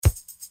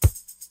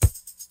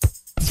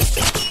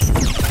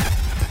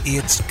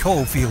It's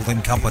Cofield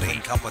and Company.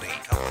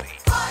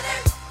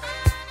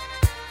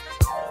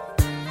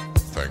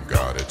 Thank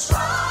God it's...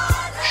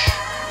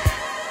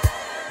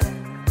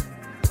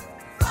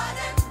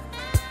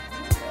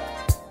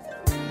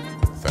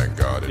 Thank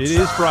God it's... It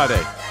is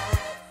Friday.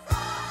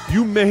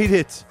 You made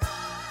it.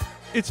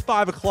 It's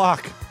 5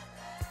 o'clock.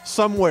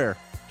 Somewhere.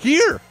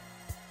 Here,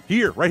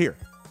 right here.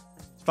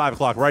 It's 5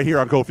 o'clock right here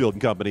on Cofield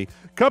and Company.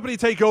 Company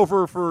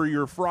takeover for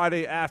your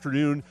Friday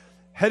afternoon.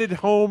 Headed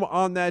home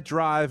on that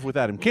drive with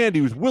Adam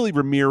Candy, with Willie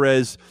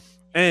Ramirez,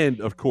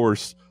 and, of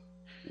course,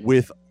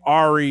 with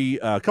Ari.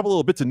 A couple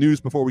little bits of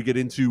news before we get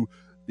into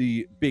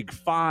the Big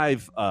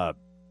Five.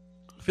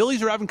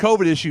 Phillies are having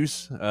COVID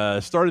issues.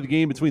 Started the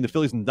game between the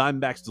Phillies and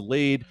Diamondbacks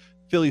delayed.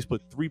 Phillies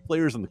put 3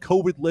 players on the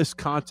COVID list.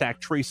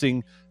 Contact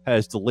tracing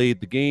has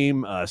delayed the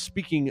game.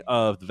 Speaking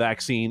of the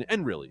vaccine,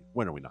 and really,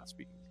 when are we not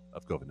speaking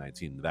of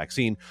COVID-19 and the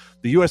vaccine?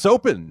 The U.S.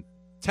 Open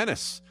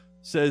tennis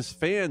says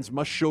fans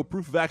must show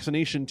proof of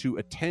vaccination to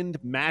attend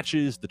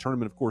matches. The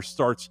tournament, of course,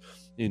 starts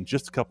in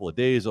just a couple of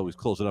days, always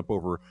closing up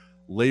over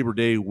Labor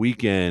Day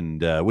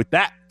weekend. With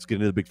that, let's get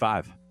into the Big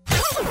Five.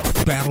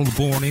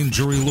 Battle-Born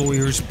Injury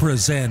Lawyers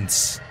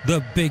presents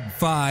the Big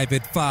Five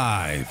at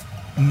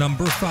 5.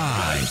 Number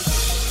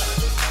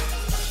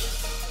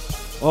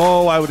 5.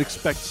 Oh, I would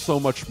expect so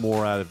much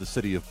more out of the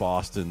city of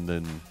Boston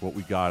than what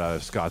we got out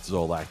of Scott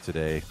Zolak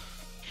today.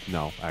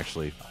 No,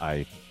 actually,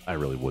 I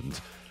really wouldn't.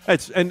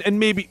 And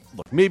maybe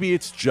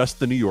it's just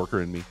the New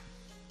Yorker in me.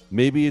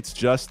 Maybe it's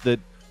just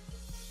that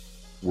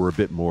we're a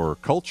bit more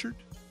cultured.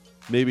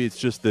 Maybe it's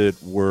just that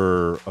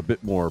we're a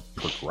bit more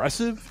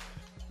progressive.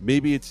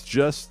 Maybe it's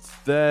just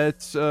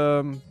that,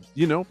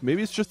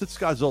 maybe it's just that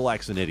Scott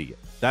Zolak's an idiot.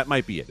 That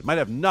might be it. It might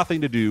have nothing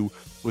to do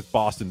with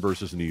Boston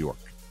versus New York.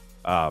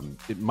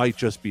 It might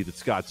just be that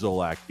Scott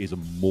Zolak is a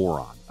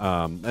moron.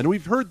 And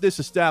we've heard this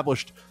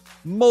established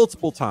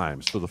multiple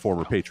times for the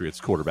former Patriots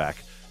quarterback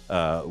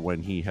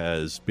when he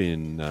has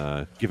been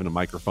given a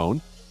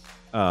microphone,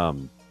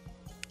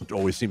 which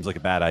always seems like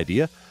a bad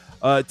idea.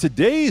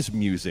 Today's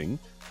musing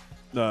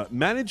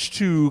managed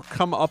to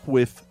come up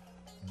with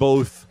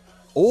both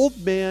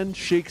old man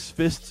shakes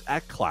fists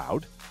at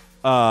cloud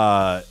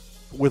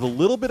with a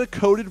little bit of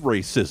coded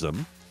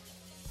racism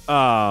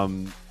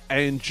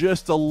and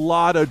just a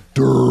lot of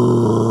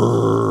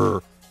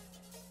durr.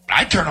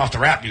 I turn off the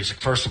rap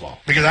music, first of all,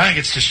 because I think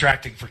it's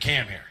distracting for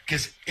Cam here.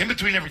 Because in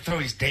between every throw,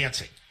 he's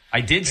dancing.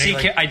 I did see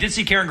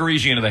Karen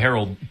Garigian of the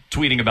Herald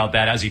tweeting about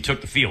that as he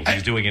took the field.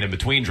 He's doing it in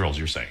between drills,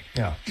 you're saying.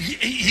 Yeah.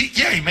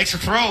 He makes a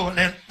throw, and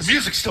then the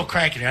music's still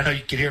cranking. I know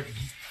you can hear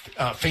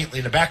it faintly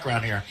in the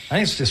background here. I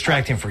think it's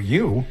distracting for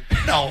you.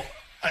 No,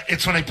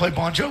 it's when they play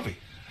Bon Jovi.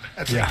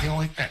 That's like the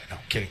only... No, I'm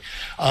kidding.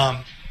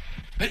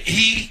 But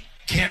he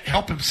can't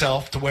help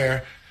himself to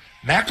where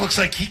Mac looks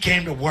like he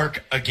came to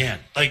work again.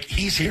 Like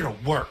he's here to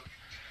work.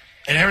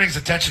 And everything's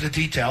attention to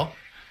detail.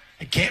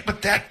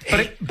 But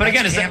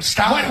again, is that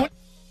style?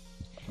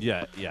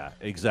 Yeah,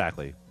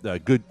 exactly.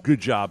 Good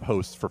job,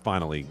 hosts, for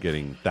finally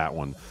getting that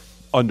one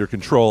under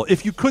control.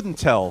 If you couldn't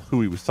tell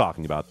who he was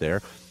talking about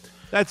there,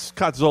 that's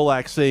Scott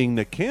Zolak saying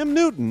that Cam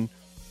Newton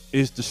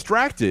is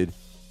distracted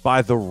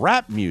by the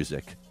rap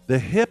music, the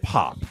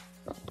hip-hop,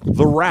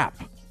 the rap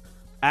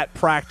at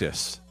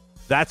practice.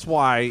 That's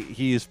why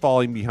he is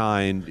falling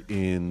behind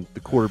in the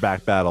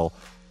quarterback battle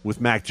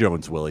with Mac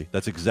Jones, Willie.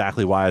 That's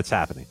exactly why it's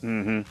happening.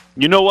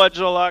 Mm-hmm. You know what,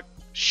 Zolak?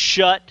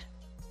 Shut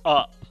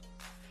up.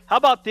 How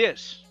about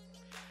this?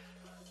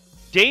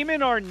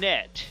 Damon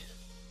Arnett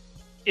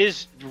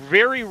is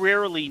very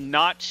rarely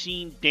not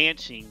seen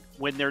dancing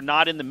when they're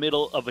not in the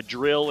middle of a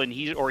drill and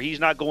he's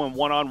not going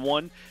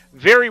one-on-one.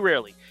 Very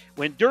rarely.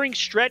 When during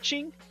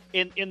stretching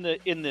in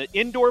the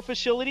indoor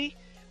facility,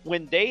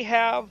 when they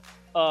have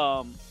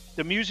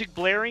the music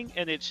blaring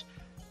and it's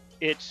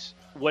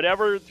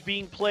whatever's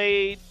being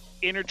played,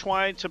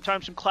 intertwined,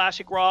 sometimes some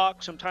classic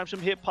rock, sometimes some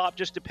hip hop,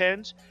 just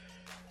depends.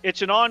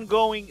 It's an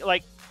ongoing,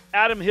 like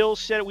Adam Hill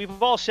said it,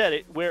 we've all said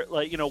it, where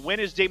when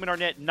is Damon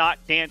Arnett not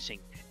dancing?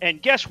 And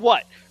guess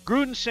what?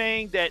 Gruden's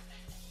saying that,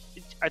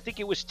 I think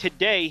it was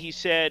today, he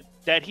said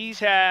that he's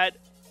had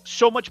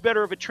so much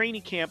better of a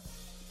training camp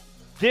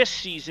this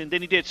season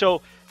than he did.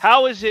 So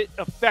how is it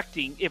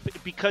affecting?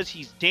 Because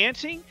he's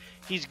dancing,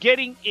 he's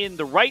getting in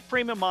the right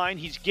frame of mind,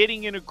 he's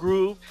getting in a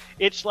groove.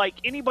 It's like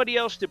anybody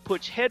else that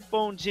puts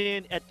headphones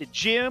in at the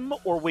gym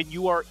or when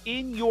you are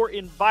in your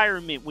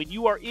environment, when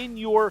you are in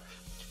your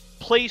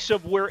place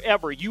of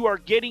wherever, you are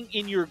getting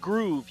in your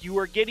groove, you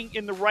are getting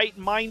in the right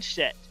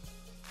mindset.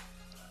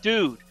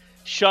 Dude,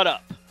 shut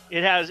up.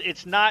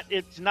 It's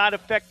not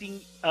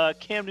affecting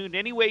Cam Newton in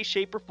any way,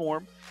 shape, or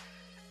form.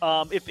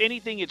 If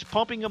anything, it's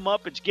pumping him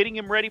up. It's getting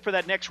him ready for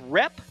that next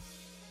rep,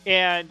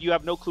 and you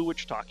have no clue what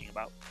you're talking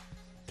about.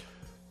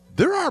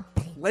 There are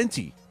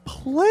plenty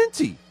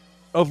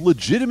of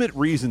legitimate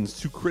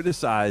reasons to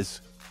criticize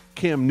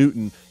Cam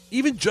Newton,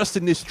 even just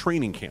in this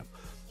training camp.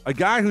 A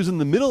guy who's in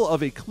the middle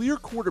of a clear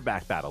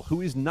quarterback battle,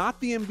 who is not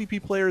the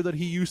MVP player that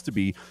he used to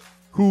be,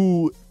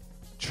 who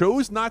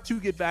chose not to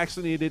get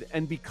vaccinated,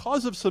 and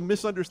because of some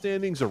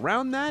misunderstandings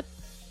around that,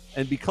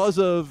 and because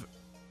of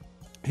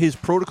his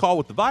protocol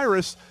with the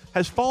virus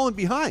has fallen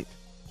behind.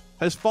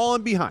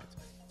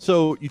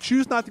 So you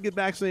choose not to get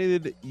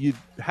vaccinated. You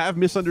have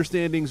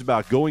misunderstandings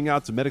about going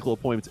out to medical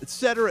appointments, et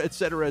cetera, et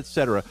cetera, et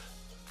cetera.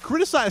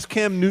 Criticize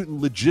Cam Newton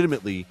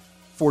legitimately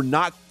for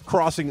not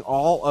crossing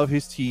all of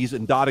his T's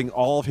and dotting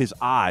all of his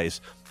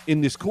I's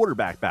in this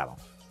quarterback battle.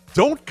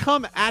 Don't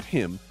come at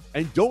him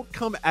and don't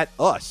come at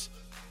us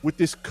with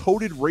this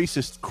coded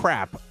racist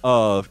crap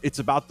of it's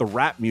about the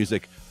rap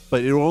music,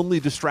 but it'll only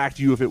distract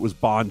you if it was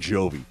Bon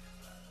Jovi.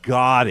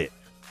 Got it.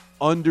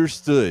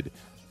 Understood.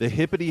 The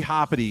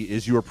hippity-hoppity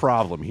is your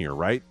problem here,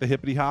 right? The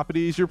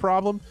hippity-hoppity is your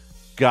problem?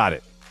 Got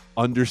it.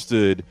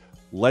 Understood.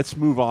 Let's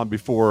move on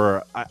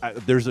before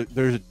there's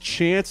a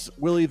chance,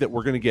 Willie, that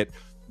we're going to get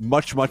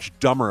much, much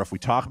dumber if we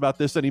talk about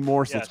this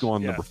anymore. So let's go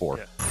on number 4.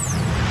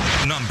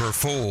 Yeah. Number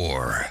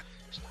 4.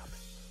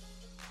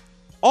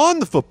 On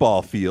the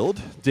football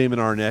field, Damon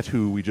Arnette,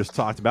 who we just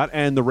talked about,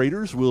 and the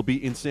Raiders will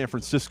be in San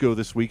Francisco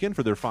this weekend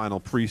for their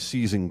final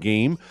preseason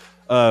game.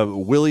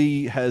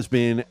 Willie has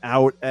been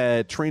out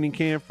at training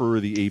camp for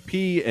the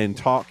AP and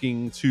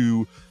talking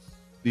to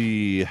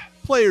the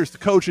players, the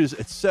coaches,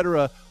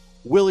 etc.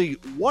 Willie,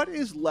 what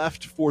is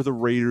left for the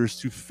Raiders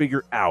to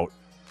figure out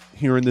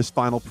here in this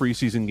final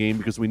preseason game?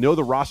 Because we know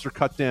the roster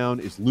cutdown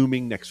is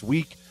looming next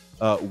week.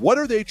 What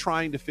are they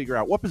trying to figure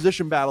out? What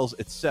position battles,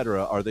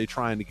 etc., are they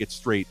trying to get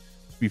straight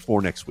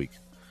before next week?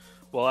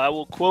 Well, I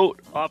will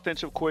quote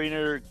offensive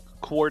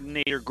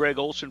coordinator Greg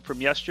Olsen from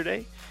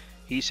yesterday.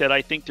 He said,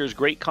 I think there's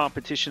great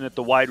competition at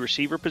the wide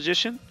receiver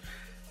position.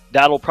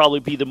 That'll probably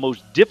be the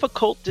most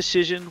difficult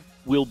decision.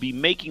 We'll be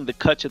making the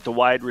cuts at the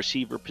wide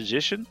receiver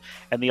position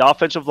and the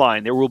offensive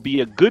line. There will be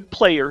a good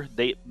player.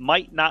 They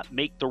might not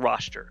make the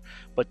roster.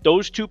 But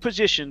those two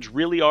positions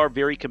really are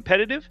very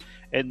competitive,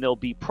 and they'll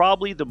be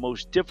probably the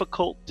most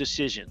difficult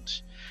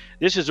decisions.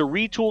 This is a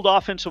retooled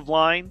offensive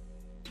line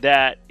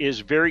that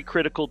is very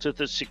critical to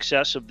the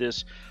success of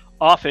this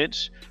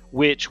offense,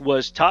 which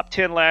was top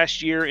 10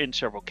 last year in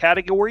several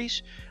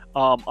categories.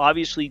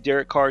 Obviously,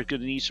 Derek Carr is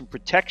going to need some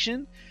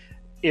protection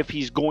if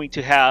he's going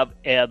to have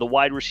the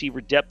wide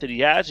receiver depth that he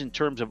has in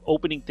terms of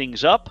opening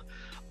things up.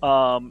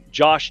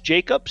 Josh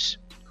Jacobs,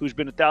 who's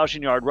been a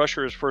 1,000-yard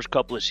rusher his first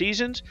couple of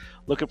seasons,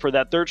 looking for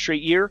that third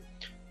straight year.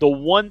 The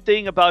one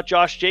thing about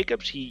Josh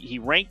Jacobs, he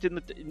ranked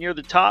near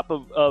the top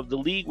of the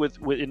league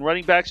in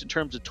running backs in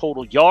terms of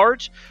total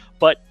yards,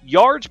 but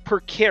yards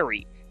per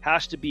carry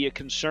has to be a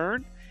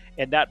concern,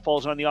 and that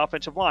falls on the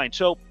offensive line.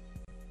 So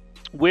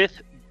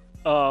with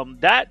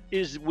that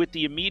is with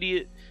the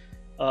immediate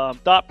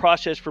thought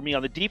process for me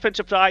on the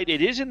defensive side.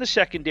 It is in the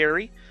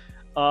secondary.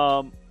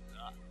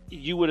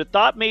 You would have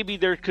thought maybe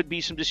there could be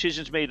some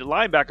decisions made at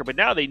linebacker, but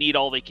now they need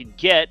all they can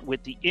get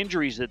with the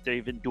injuries that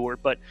they've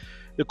endured. But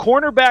the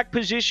cornerback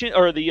position,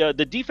 or the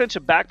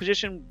defensive back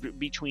position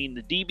between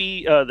the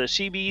DB, the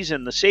CBs,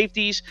 and the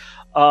safeties,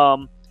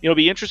 it'll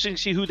be interesting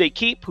to see who they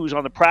keep, who's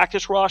on the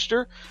practice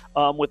roster,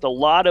 with a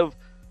lot of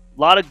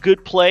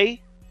good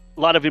play, a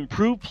lot of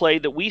improved play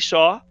that we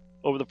saw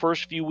over the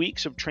first few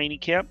weeks of training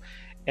camp.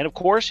 And of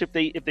course, if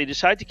they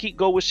decide to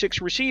go with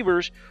 6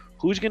 receivers,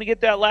 who's going to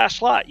get that last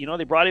slot? You know,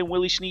 they brought in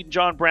Willie Snead and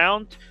John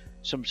Brown,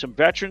 some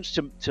veterans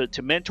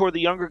to mentor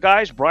the younger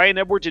guys. Brian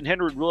Edwards and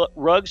Henry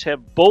Ruggs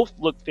have both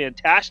looked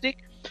fantastic.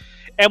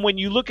 And when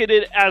you look at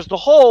it as the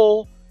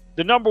whole,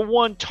 the number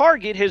one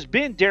target has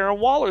been Darren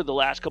Waller the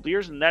last couple of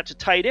years, and that's a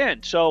tight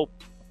end. So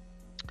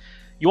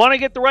you want to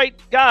get the right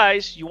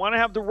guys. You want to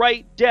have the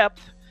right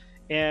depth.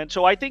 And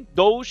so I think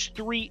those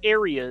 3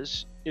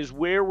 areas is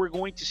where we're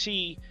going to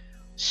see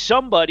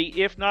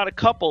somebody, if not a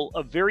couple,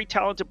 of very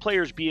talented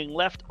players being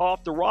left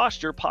off the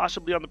roster,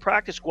 possibly on the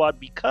practice squad,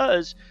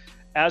 because,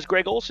 as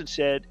Greg Olsen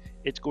said,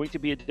 it's going to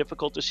be a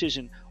difficult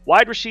decision.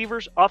 Wide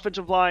receivers,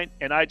 offensive line,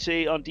 and I'd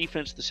say on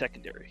defense, the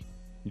secondary.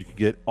 You can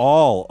get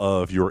all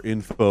of your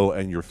info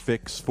and your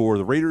fix for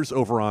the Raiders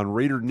over on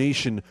Raider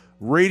Nation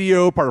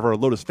Radio, part of our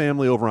Lotus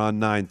family over on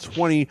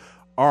 920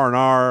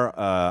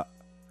 R&R.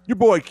 Your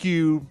boy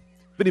Q,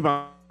 Vinny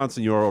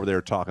Bonsignor over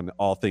there talking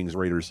all things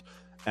Raiders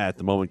at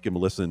the moment. Give them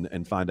a listen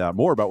and find out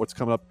more about what's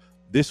coming up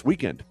this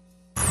weekend.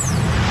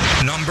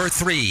 Number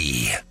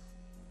 3.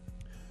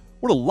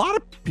 What a lot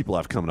of people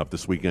have coming up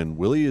this weekend,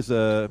 Willie, is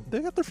they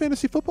got their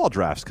fantasy football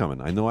drafts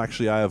coming. I know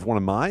actually I have one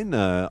of mine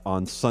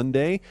on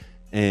Sunday,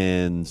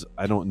 and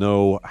I don't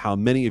know how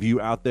many of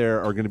you out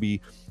there are going to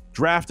be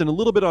drafting a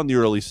little bit on the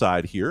early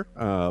side here,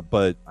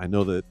 but I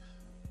know that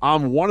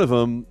I'm one of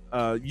them.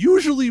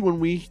 Usually when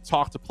we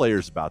talk to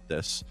players about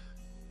this,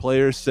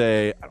 players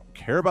say, I don't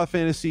care about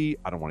fantasy.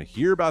 I don't want to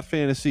hear about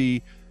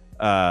fantasy.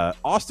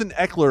 Austin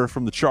Eckler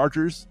from the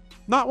Chargers,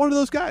 not one of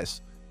those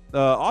guys.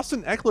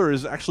 Austin Eckler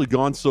has actually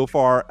gone so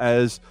far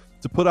as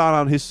to put out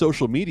on his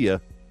social media,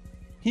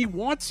 he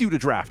wants you to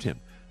draft him,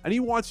 and he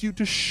wants you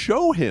to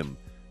show him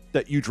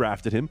that you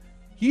drafted him.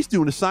 He's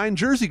doing a signed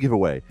jersey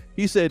giveaway.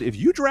 He said, if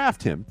you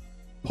draft him,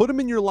 put him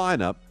in your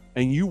lineup,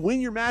 and you win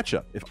your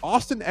matchup. If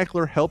Austin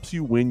Eckler helps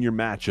you win your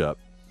matchup,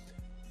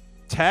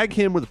 tag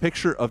him with a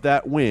picture of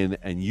that win,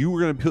 and you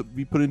were going to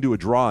be put into a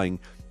drawing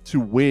to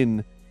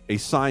win a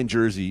signed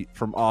jersey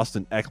from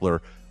Austin Eckler.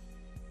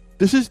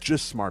 This is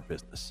just smart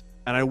business.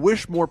 And I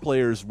wish more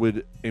players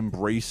would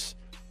embrace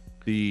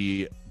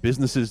the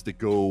businesses that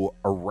go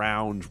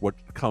around what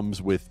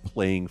comes with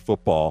playing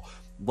football,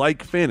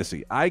 like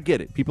fantasy. I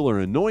get it. People are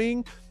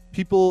annoying.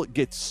 People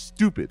get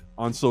stupid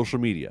on social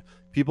media.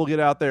 People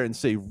get out there and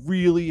say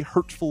really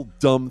hurtful,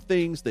 dumb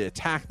things. They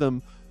attack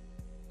them.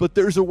 But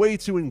there's a way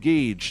to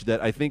engage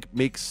that I think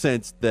makes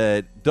sense,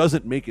 that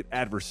doesn't make it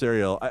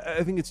adversarial.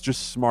 I think it's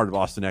just smart of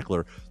Austin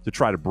Ekeler to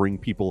try to bring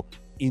people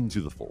into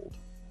the fold.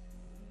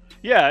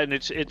 Yeah, and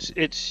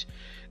it's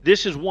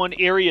this is one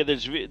area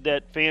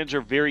that fans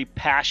are very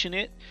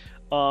passionate,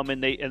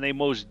 and they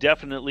most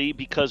definitely,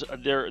 because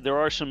there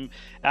are some.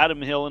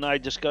 Adam Hill and I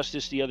discussed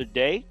this the other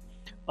day.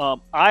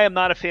 I am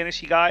not a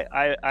fantasy guy.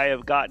 I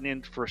have gotten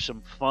in for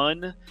some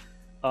fun,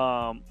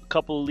 a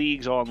couple of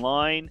leagues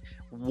online.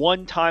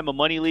 One time a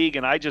money league,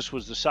 and I just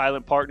was the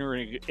silent partner,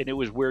 and it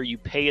was where you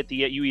pay at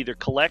the end. You either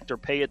collect or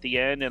pay at the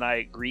end, and I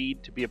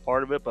agreed to be a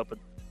part of it. But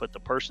the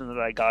person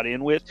that I got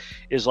in with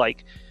is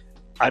like,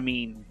 I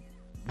mean,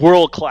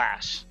 world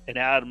class. And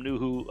Adam knew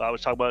who I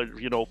was talking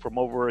about, from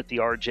over at the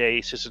RJ,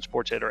 assistant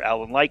sports editor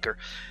Alan Liker.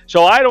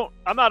 So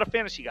I'm not a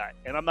fantasy guy,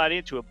 and I'm not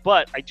into it,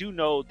 but I do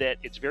know that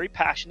it's very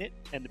passionate,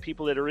 and the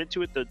people that are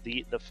into it,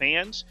 the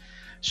fans.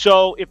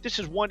 So if this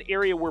is one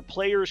area where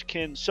players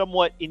can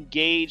somewhat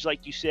engage,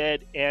 like you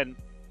said, and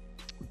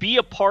be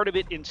a part of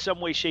it in some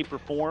way, shape, or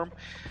form,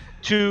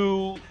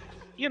 to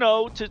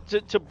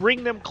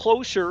bring them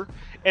closer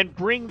and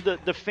bring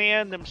the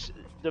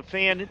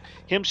fan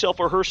himself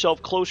or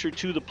herself closer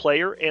to the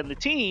player and the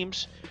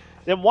teams,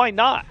 then why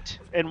not?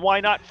 And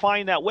why not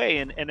find that way?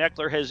 And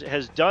Ekeler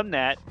has done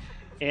that,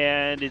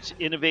 and it's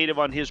innovative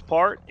on his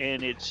part,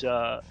 and it's it's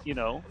a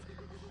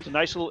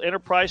nice little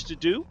enterprise to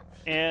do.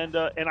 And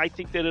I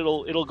think that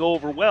it'll go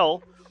over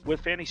well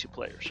with fantasy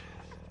players.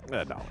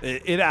 No,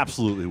 it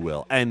absolutely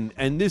will. And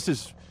this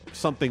is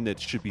something that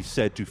should be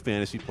said to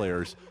fantasy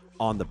players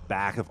on the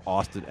back of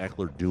Austin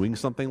Ekeler doing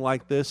something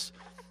like this.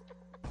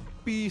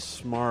 Be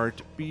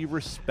smart, be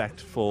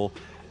respectful,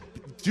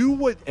 do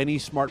what any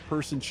smart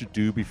person should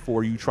do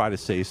before you try to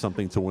say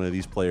something to one of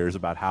these players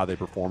about how they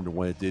performed and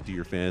what it did to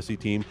your fantasy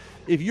team.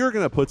 If you're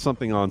going to put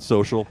something on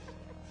social,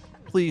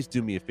 please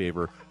do me a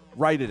favor,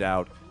 write it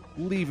out.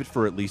 Leave it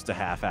for at least a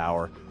half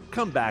hour.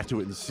 Come back to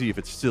it and see if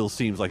it still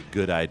seems like a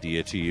good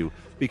idea to you,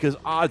 because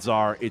odds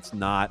are it's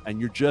not,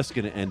 and you're just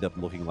going to end up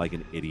looking like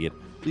an idiot.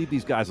 Leave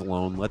these guys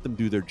alone. Let them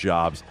do their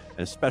jobs, and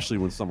especially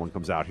when someone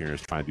comes out here and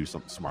is trying to do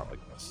something smart like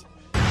this.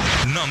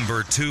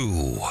 Number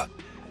 2.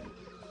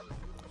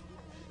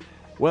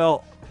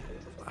 Well,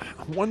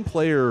 one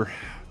player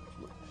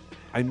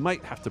I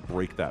might have to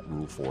break that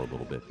rule for a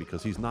little bit,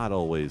 because he's not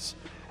always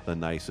the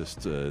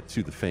nicest to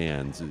the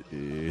fans,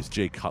 is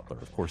Jay Cutler.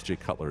 Of course, Jay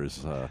Cutler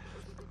is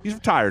he's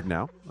retired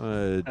now.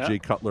 Jay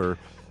Cutler,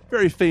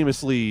 very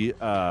famously,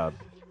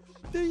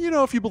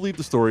 if you believe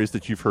the stories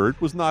that you've heard,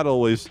 was not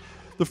always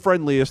the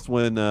friendliest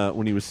when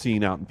he was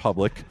seen out in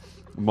public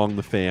among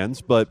the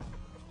fans. But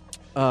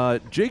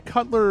Jay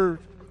Cutler,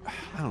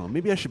 I don't know,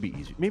 maybe I should be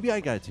easy. Maybe I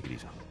got to take it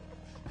easy on him.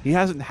 He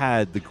hasn't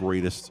had the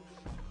greatest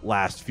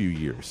last few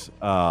years.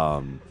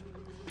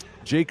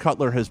 Jay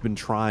Cutler has been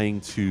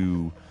trying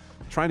to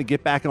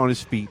get back on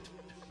his feet.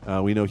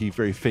 We know he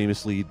very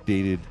famously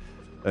dated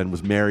and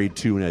was married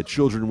to and had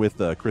children with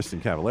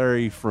Kristen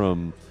Cavallari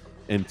from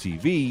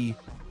MTV.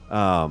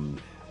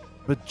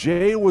 But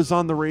Jay was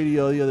on the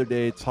radio the other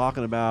day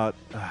talking about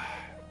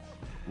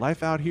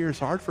life out here is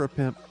hard for a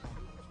pimp.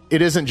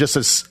 It isn't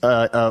just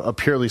a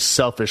purely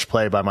selfish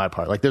play by my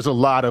part. Like, there's a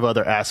lot of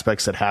other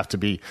aspects that have to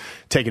be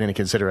taken into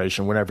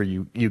consideration whenever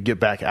you get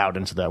back out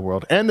into that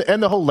world. And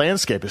the whole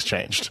landscape has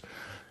changed.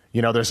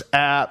 There's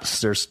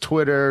apps, there's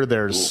Twitter,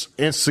 there's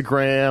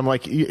Instagram.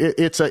 Like,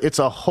 it's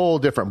a whole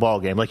different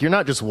ballgame. Like, you're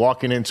not just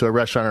walking into a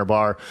restaurant or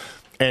bar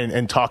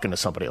and talking to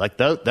somebody. Like,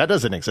 that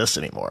doesn't exist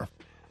anymore.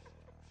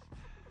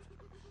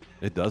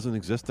 It doesn't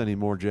exist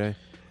anymore, Jay.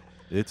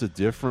 It's a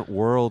different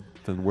world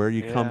than where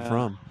you come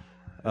from.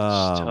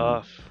 It's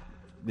tough.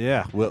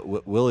 Yeah,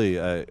 Willie,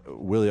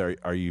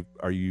 are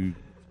you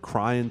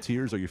crying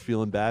tears? Are you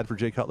feeling bad for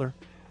Jay Cutler?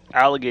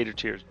 Alligator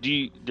tears. Do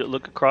you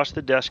look across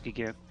the desk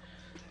again?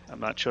 I'm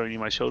not showing you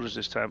my shoulders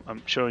this time.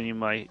 I'm showing you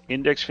my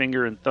index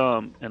finger and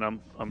thumb, and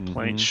I'm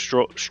playing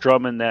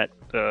strumming that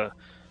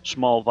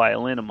small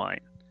violin of mine.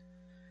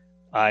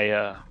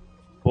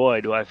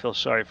 Boy, do I feel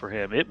sorry for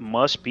him. It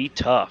must be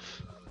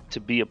tough to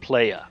be a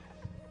player,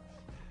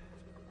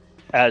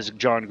 as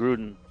John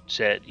Gruden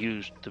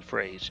used the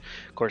phrase.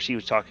 Of course, he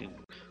was talking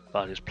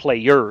about his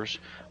players,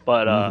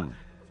 but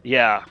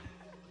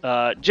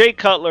Jay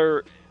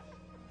Cutler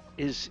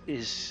has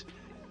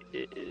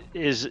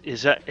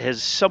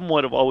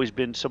always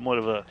been somewhat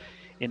of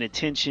an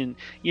attention.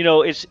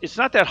 It's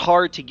not that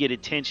hard to get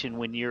attention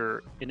when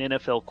you're an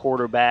NFL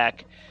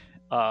quarterback,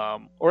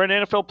 or an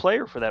NFL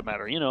player for that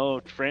matter.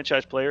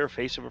 Franchise player,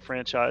 face of a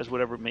franchise,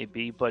 whatever it may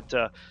be. But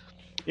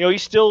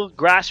he's still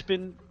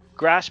grasping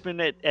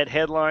at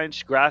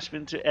headlines,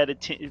 grasping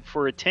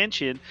for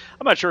attention.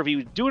 I'm not sure if he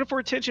was doing it for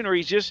attention or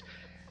he's just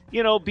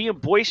being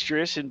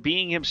boisterous and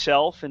being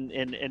himself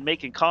and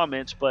making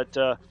comments. But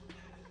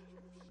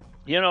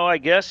I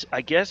guess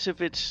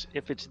if it's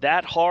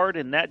that hard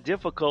and that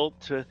difficult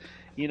to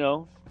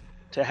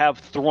have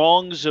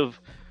throngs of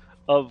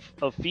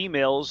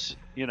females,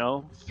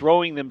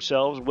 throwing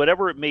themselves,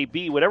 whatever it may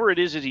be, whatever it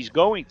is that he's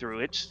going through,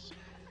 it's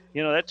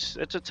that's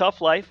a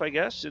tough life, I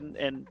guess,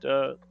 and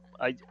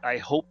I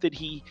hope that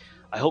he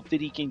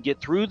can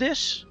get through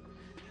this,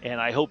 and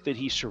I hope that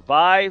he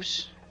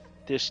survives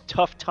this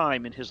tough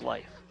time in his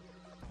life.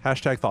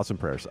 Hashtag thoughts and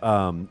prayers.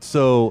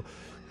 So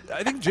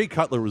I think Jay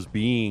Cutler was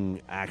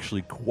being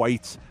actually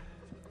quite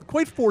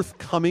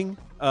forthcoming,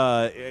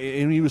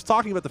 and he was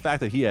talking about the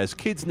fact that he has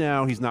kids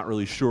now. He's not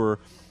really sure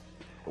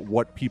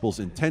what people's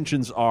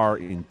intentions are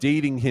in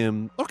dating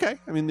him. Okay,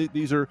 I mean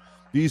these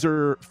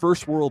are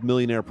first world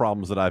millionaire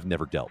problems that I've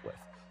never dealt with.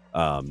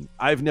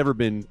 I've never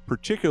been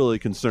particularly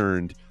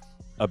concerned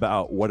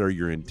about what are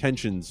your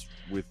intentions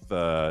with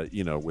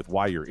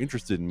why you're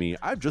interested in me.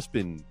 I've just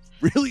been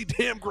really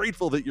damn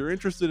grateful that you're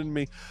interested in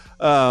me.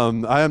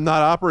 I am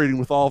not operating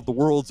with all of the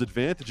world's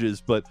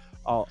advantages, but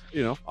I'll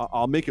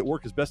make it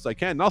work as best I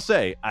can. And I'll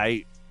say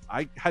I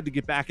had to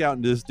get back out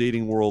into this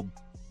dating world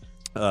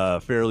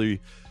fairly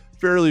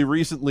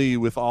recently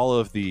with all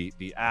of the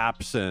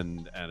apps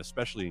and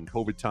especially in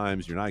COVID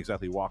times. You're not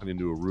exactly walking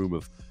into a room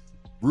of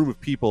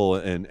people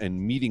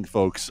and meeting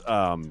folks.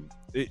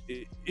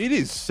 It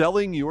is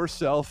selling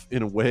yourself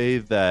in a way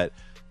that,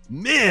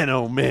 man,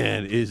 oh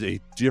man, is a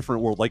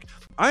different world. Like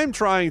I'm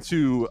trying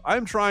to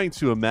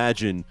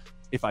imagine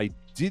if I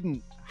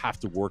didn't have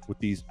to work with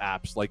these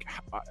apps. Like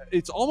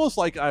it's almost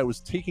like I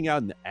was taking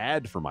out an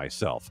ad for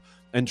myself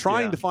and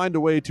trying to find a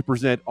way to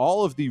present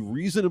all of the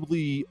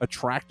reasonably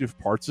attractive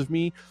parts of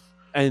me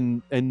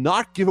and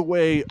not give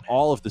away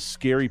all of the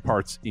scary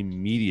parts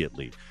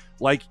immediately.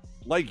 Like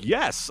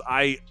yes,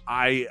 I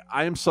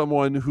am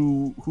someone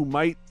who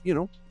might,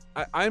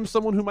 I am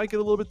someone who might get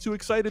a little bit too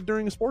excited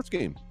during a sports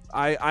game.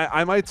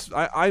 I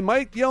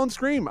might yell and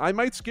scream. I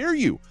might scare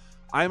you.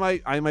 I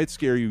might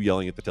scare you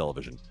yelling at the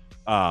television.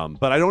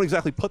 But I don't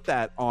exactly put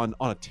that on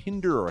a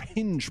Tinder or a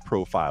Hinge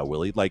profile,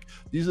 Willie. Like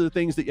these are the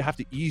things that you have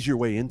to ease your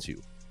way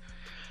into.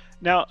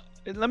 Now,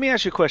 let me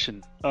ask you a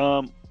question.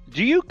 Can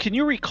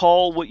you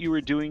recall what you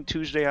were doing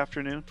Tuesday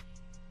afternoon?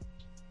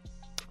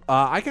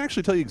 I can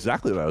actually tell you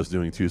exactly what I was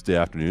doing Tuesday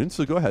afternoon,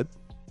 so go ahead.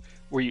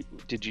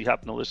 Did you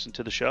happen to listen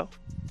to the show?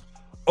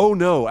 Oh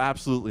no,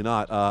 absolutely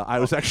not. I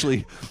was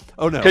actually.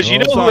 Oh no, because I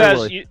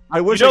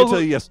wish I could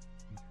tell you yes.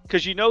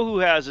 Because you know who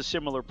has a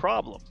similar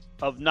problem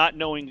of not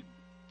knowing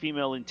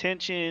female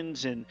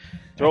intentions and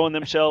throwing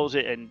themselves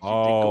and.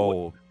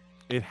 Oh,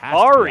 it has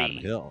Ari. to be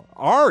Adam Hill.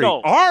 Ari.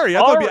 I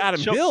thought it'd be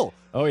Adam Hill.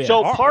 Oh yeah.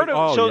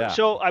 So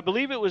so I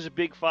believe it was a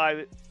Big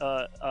Five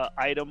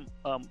item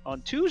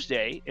on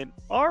Tuesday, and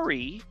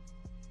Ari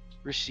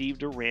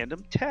received a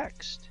random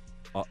text.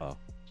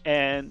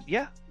 And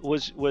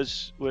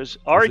was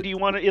Ari? Do you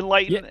want to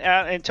enlighten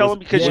and tell him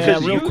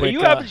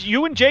because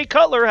you and Jay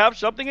Cutler have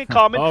something in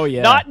common? Oh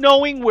yeah. Not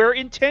knowing where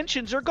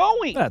intentions are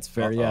going. That's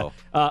fair. Yeah.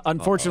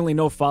 Unfortunately,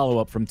 no follow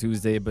up from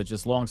Tuesday, but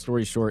just long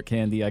story short,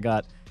 Candy, I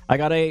got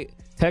a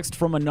text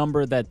from a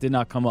number that did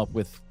not come up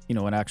with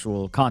an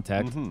actual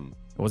contact. Mm-hmm.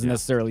 It wasn't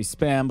necessarily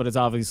spam, but it's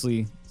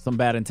obviously some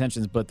bad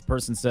intentions. But the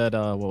person said,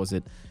 what was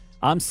it?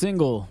 I'm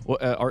single,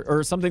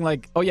 or something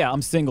like, oh yeah,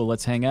 I'm single.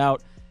 Let's hang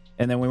out.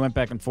 And then we went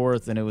back and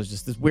forth, and it was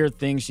just this weird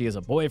thing. She has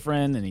a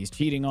boyfriend, and he's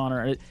cheating on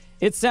her.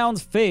 It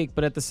sounds fake,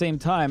 but at the same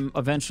time,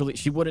 eventually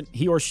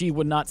he or she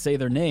would not say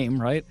their name,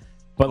 right?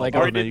 But like,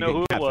 I didn't know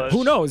who it was.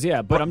 Who knows?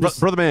 Yeah, but I'm just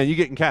brother man, you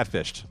getting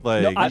catfished.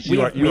 Like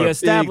we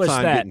established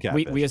that.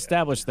 We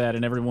established that,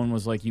 and everyone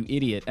was like, "You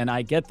idiot!" And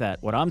I get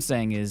that. What I'm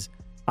saying is,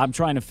 I'm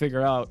trying to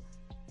figure out.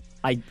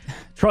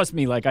 Trust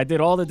me, like I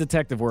did all the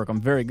detective work.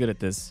 I'm very good at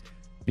this.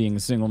 Being a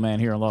single man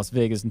here in Las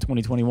Vegas in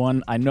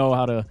 2021, I know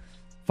how to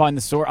find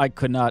the source. I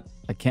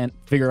can't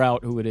figure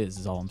out who it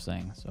is all I'm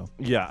saying. So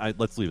yeah,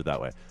 let's leave it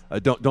that way.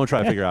 Don't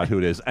try to figure out who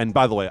it is. And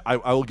by the way, I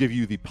will give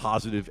you the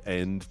positive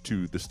end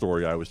to the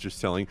story I was just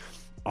telling.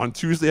 On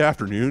Tuesday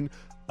afternoon,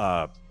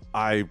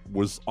 I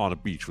was on a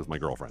beach with my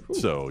girlfriend. Ooh.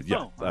 So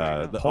yeah,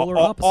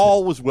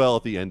 all was well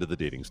at the end of the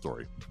dating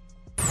story.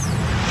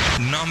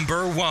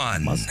 Number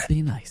 1. Must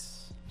be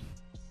nice.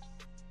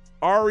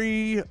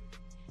 Ari,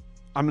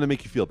 I'm going to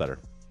make you feel better.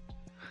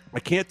 I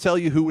can't tell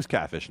you who was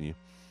catfishing you.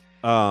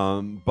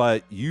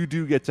 But you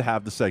do get to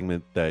have the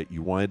segment that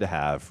you wanted to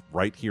have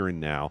right here and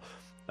now.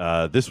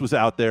 This was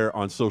out there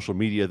on social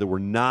media. There were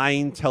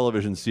 9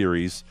 television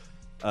series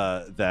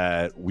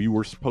that we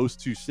were supposed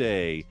to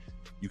say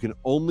you can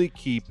only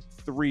keep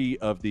 3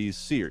 of these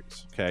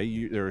series.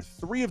 Okay, there are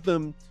 3 of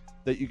them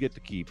that you get to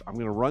keep. I'm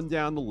going to run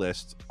down the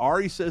list.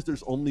 Ari says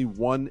there's only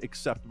one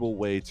acceptable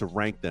way to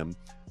rank them.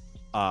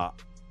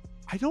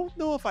 I don't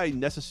know if I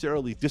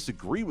necessarily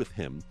disagree with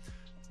him,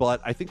 but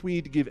I think we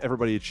need to give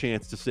everybody a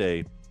chance to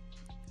say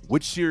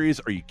which series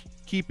are you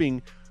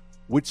keeping,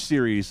 which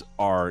series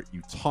are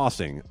you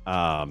tossing.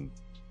 All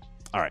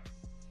right.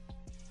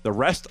 The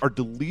rest are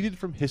deleted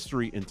from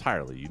history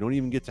entirely. You don't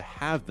even get to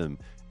have them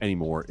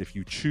anymore if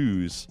you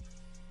choose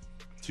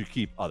to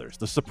keep others.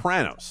 The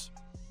Sopranos,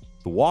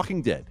 The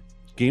Walking Dead,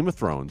 Game of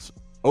Thrones,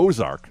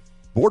 Ozark,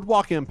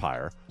 Boardwalk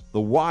Empire,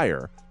 The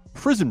Wire,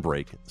 Prison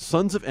Break,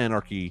 Sons of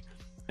Anarchy,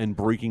 and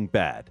Breaking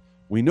Bad.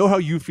 We know how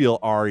you feel,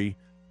 Ari.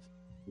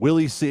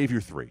 Willie, save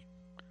your 3.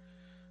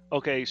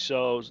 Okay,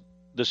 so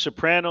The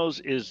Sopranos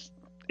is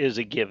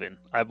a given.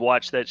 I've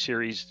watched that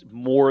series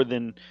more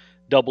than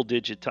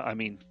double-digit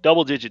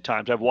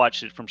times. I've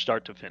watched it from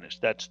start to finish.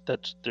 That's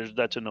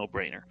a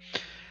no-brainer.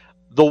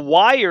 The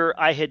Wire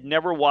I had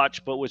never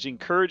watched but was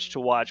encouraged to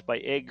watch by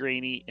Ed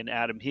Graney and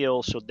Adam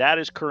Hill, so that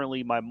is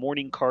currently my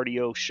morning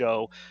cardio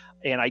show,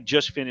 and I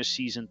just finished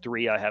season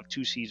 3. I have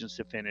 2 seasons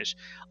to finish.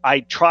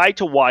 I tried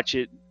to watch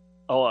it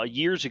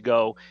years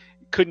ago,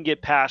 couldn't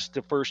get past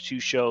the first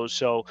 2 shows,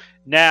 so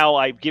now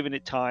I've given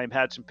it time,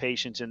 had some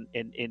patience, and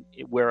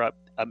where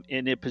I'm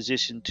in a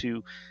position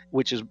to,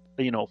 which is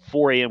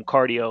 4 a.m.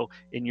 cardio,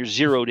 and you're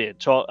zeroed in.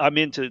 So I'm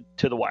into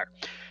The Wire.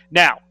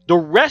 Now, the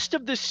rest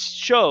of the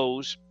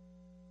shows,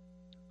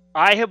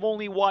 I have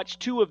only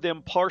watched 2 of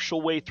them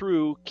partial way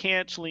through,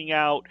 canceling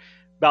out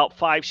about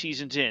 5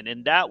 seasons in,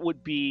 and that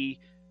would be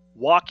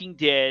Walking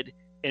Dead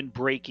and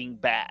Breaking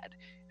Bad.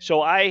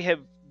 So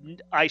isn't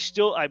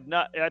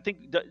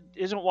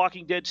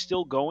Walking Dead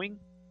still going?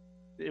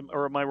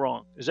 Or am I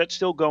wrong? Is that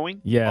still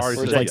going? Yes, Or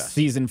it's is like that- yes.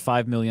 season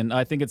 5 million.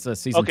 I think it's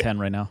season Okay. 10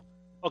 right now.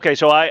 Okay,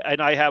 so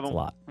I haven't a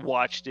lot.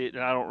 watched it,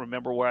 and I don't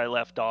remember where I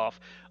left off.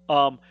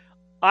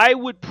 I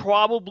would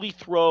probably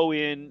throw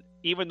in,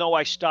 even though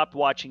I stopped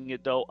watching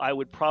it, though, I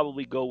would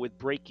probably go with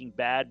Breaking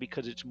Bad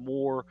because it's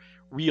more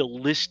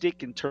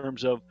realistic in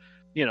terms of,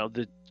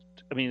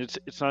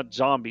 it's not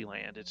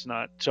Zombieland. It's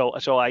not so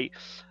I.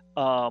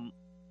 All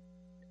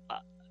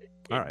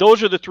right.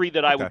 Those are the 3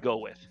 that I would Okay. go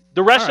with.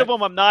 The rest All of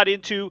them I'm not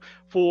into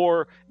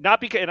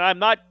and I'm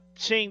not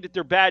saying that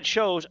they're bad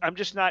shows. I'm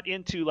just not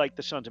into like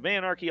the Sons of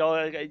Anarchy, all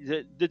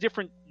that, the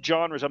different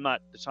genres.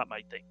 It's not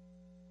my thing.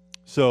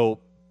 So,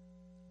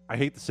 I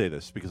hate to say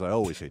this because I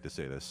always hate to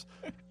say this.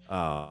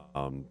 But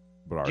Ari's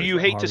Do you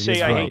right. hate to Ari say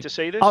is I right. hate to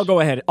say this? I'll go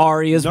ahead.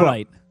 Ari is No, no.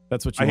 right.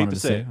 That's what you I hate wanted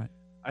to to say say. it.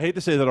 I hate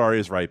to say that Ari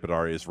is right, but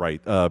Ari is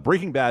right.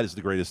 Breaking Bad is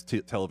the greatest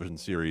television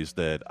series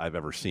that I've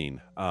ever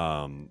seen.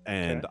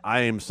 And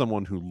I am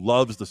someone who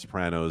loves The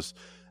Sopranos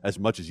as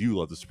much as you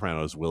love The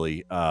Sopranos,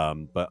 Willie.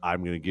 But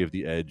I'm going to give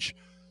the edge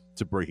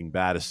to Breaking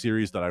Bad, a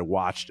series that I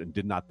watched and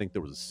did not think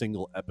there was a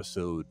single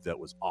episode that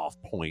was off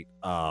point.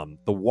 The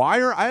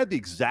Wire, I had the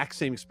exact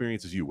same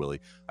experience as you, Willie.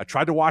 I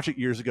tried to watch it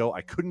years ago.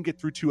 I couldn't get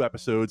through 2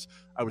 episodes.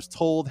 I was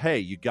told, hey,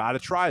 you got to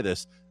try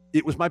this.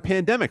 It was my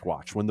pandemic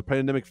watch. When the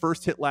pandemic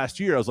first hit last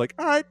year, I was like,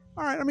 all right,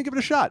 let me give it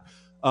a shot.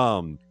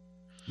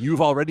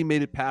 You've already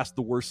made it past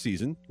the worst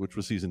season, which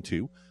was season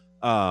 2.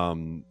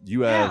 You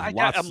have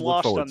lots I'm to look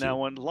lost forward on to. that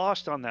one.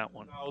 Lost on that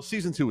one. Well,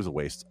 season 2 was a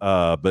waste.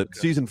 But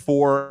season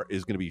 4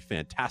 is going to be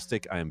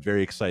fantastic. I am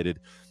very excited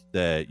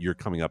that you're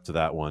coming up to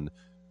that one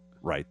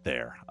right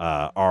there.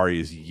 Ari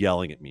is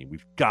yelling at me.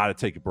 We've got to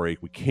take a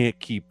break. We can't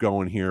keep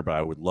going here, but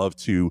I would love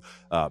to.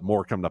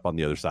 More coming up on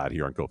the other side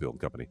here on Cofield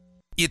 & Company.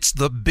 It's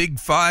the Big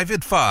 5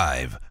 at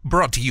 5,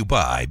 brought to you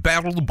by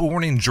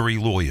Battle-Born Injury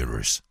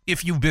Lawyers.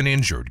 If you've been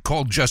injured,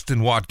 call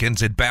Justin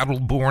Watkins at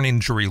Battle-Born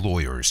Injury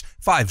Lawyers,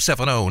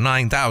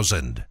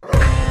 570-9000.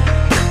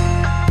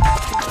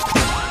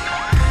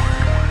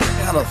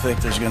 I don't think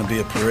there's going to be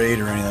a parade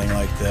or anything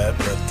like that,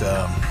 but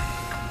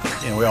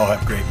we all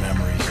have great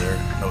memories there,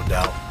 no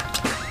doubt.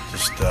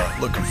 Just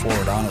looking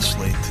forward,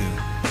 honestly,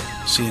 to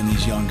seeing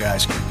these young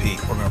guys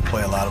compete. We're going to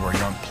play a lot of our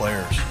young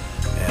players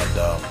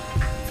and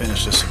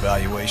finish this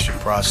evaluation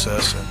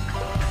process and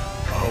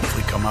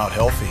hopefully come out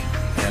healthy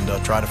and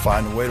try to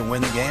find a way to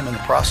win the game in the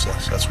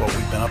process. That's what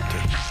we've been up to.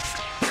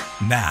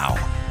 Now,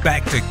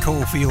 back to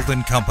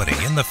Cofield & Company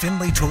in the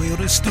Findlay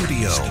Toyota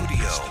studio.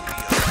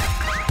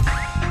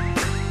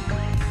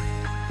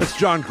 That's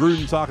John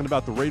Gruden talking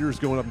about the Raiders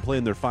going up and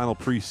playing their final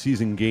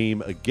preseason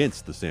game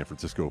against the San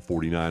Francisco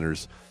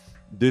 49ers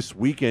this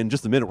weekend.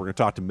 Just a minute, we're going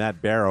to talk to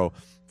Matt Barrow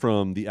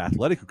from The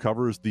Athletic, who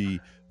covers the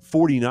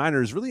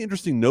 49ers. Really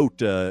interesting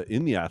note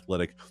in The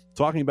Athletic,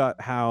 talking about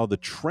how the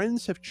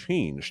trends have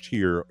changed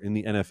here in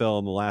the NFL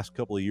in the last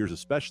couple of years,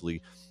 especially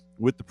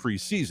with the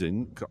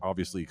preseason,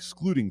 obviously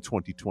excluding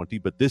 2020,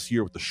 but this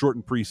year with the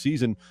shortened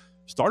preseason,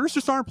 starters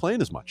just aren't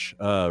playing as much.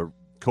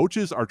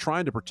 Coaches are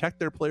trying to protect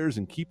their players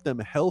and keep them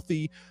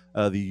healthy.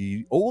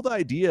 The old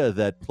idea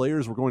that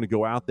players were going to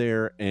go out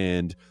there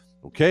and,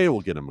 okay, we'll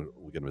get them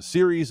a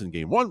series in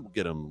game 1, we'll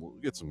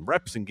get some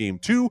reps in game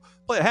 2,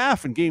 play a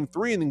half in game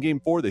 3, and then game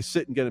 4 they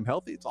sit and get them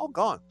healthy. It's all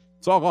gone.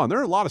 There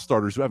are a lot of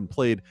starters who haven't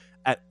played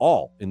at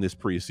all in this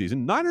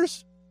preseason.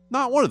 Niners,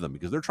 not one of them,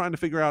 because they're trying to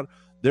figure out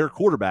their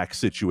quarterback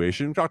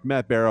situation. We'll talk to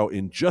Matt Barrow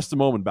in just a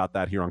moment about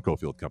that here on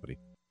Cofield Company.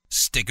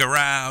 Stick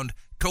around.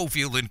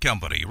 Cofield &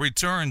 Company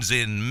returns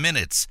in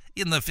minutes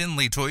in the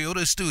Findlay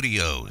Toyota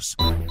studios.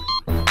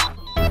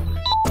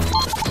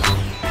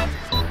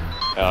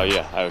 Oh,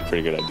 yeah, I have a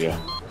pretty good idea.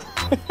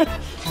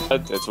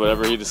 It's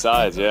whatever he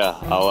decides, yeah.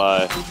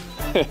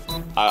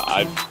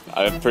 I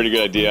have a pretty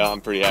good idea.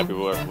 I'm pretty happy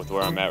with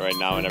where I'm at right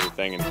now and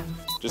everything, and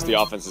just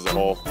the offense as a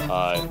whole.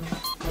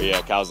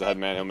 yeah, Kyle's the head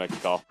man. He'll make the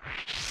call.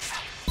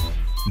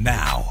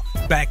 Now,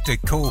 back to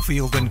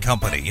Cofield and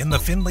Company in the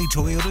Findlay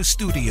Toyota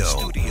studio.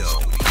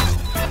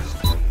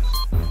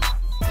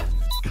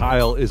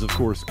 Kyle is, of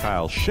course,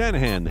 Kyle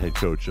Shanahan, the head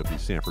coach of the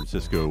San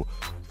Francisco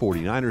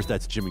 49ers.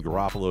 That's Jimmy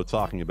Garoppolo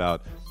talking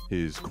about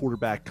his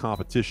quarterback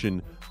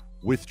competition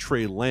with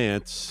Trey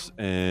Lance.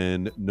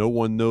 And no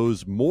one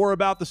knows more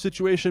about the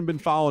situation, been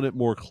following it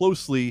more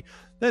closely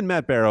than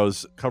Matt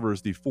Barrows,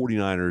 covers the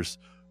 49ers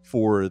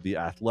for The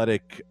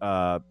Athletic.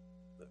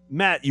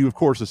 Matt, you, of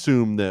course,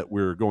 assume that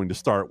we're going to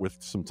start with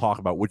some talk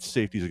about which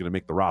safeties are going to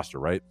make the roster,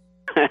 right?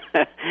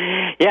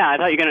 Yeah, I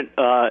thought you were going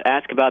to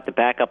ask about the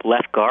backup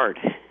left guard.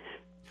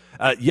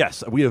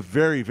 Yes, we have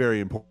very, very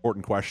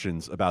important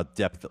questions about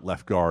depth at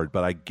left guard,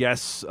 but I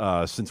guess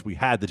since we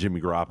had the Jimmy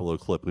Garoppolo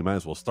clip, we might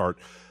as well start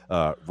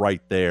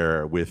right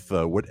there with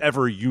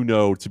whatever you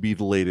know to be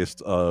the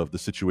latest of the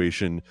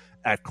situation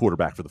at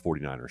quarterback for the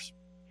 49ers.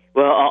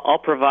 Well, I'll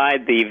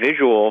provide the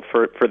visual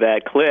for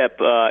that clip.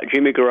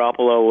 Jimmy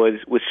Garoppolo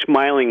was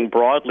smiling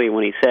broadly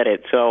when he said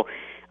it, so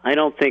I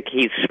don't think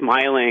he's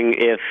smiling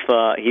if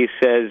he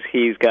says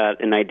he's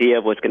got an idea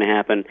of what's going to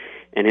happen,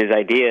 and his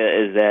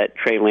idea is that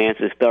Trey Lance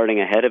is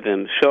starting ahead of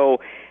him. So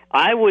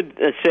I would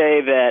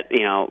say that,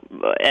 you know,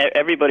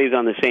 everybody's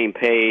on the same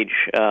page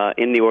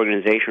in the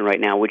organization right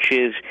now, which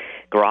is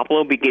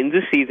Garoppolo begins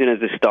the season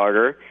as a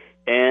starter,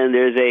 and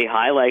there's a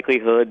high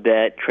likelihood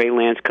that Trey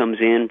Lance comes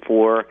in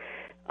for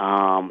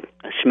a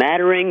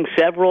smattering,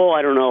 several,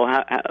 I don't know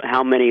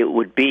how many it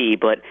would be,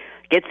 but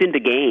gets into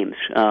games,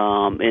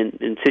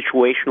 and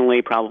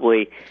situationally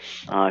probably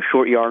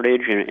short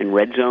yardage and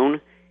red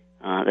zone.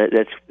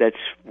 That's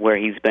where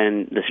he's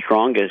been the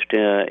strongest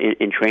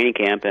in training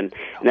camp, and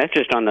that's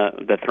just on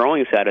the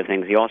throwing side of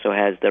things. He also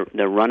has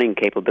the running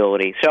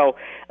capability. So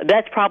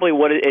that's probably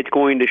what it's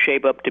going to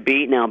shape up to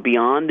be. Now,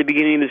 beyond the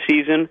beginning of the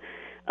season,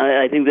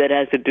 I think that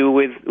has to do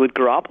with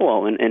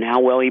Garoppolo and how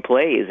well he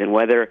plays, and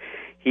whether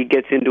he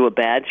gets into a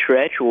bad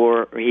stretch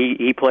or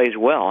he plays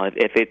well.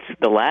 If it's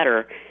the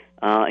latter,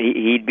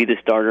 he'd be the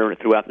starter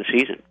throughout the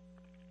season.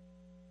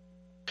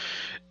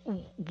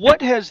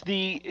 What has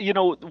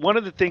one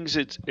of the things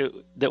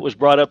that was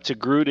brought up to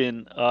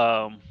Gruden,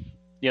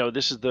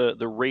 this is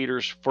the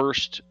Raiders'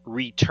 first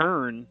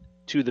return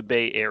to the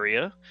Bay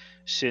Area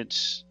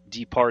since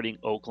departing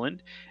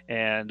Oakland,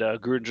 and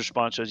Gruden's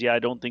response was, I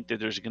don't think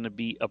that there's going to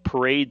be a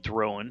parade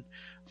thrown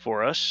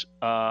for us.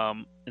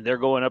 And they're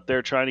going up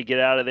there trying to get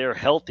out of there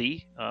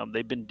healthy.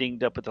 They've been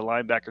dinged up at the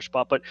linebacker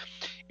spot, but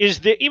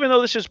even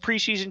though this is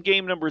preseason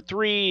game number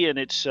 3 and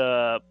it's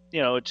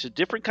it's a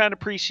different kind of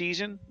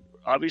preseason.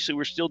 Obviously,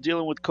 we're still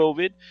dealing with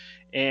COVID,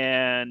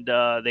 and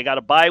they got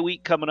a bye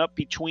week coming up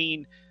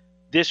between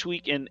this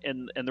week and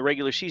the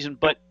regular season.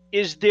 But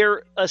is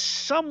there a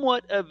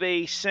somewhat of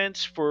a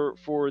sense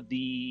for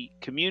the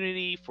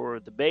community, for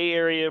the Bay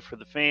Area, for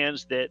the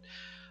fans that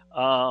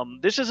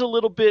this is a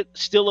little bit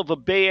still of a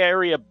Bay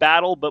Area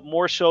battle, but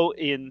more so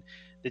in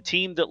the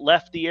team that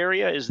left the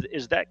area?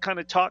 Is that kind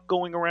of talk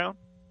going around?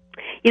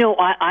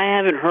 I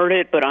haven't heard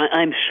it, but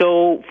I'm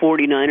so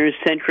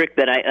 49ers-centric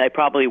that I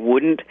probably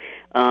wouldn't.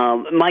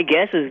 My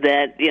guess is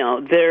that,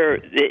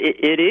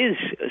 it is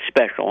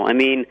special. I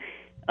mean,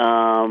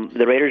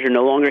 the Raiders are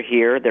no longer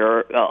here. There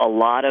are a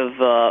lot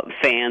of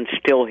fans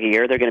still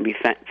here. They're going to be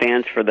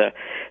fans for the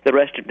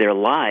rest of their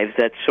lives.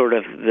 That's sort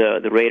of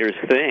the Raiders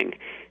thing.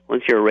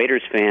 Once you're a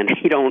Raiders fan,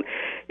 you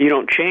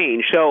don't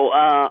change. So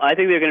I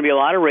think there are going to be a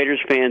lot of Raiders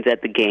fans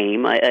at the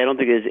game. I don't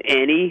think there's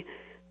any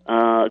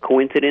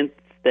coincidence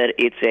that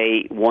it's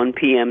a 1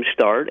 p.m.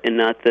 start and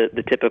not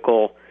the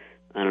typical,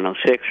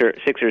 6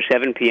 or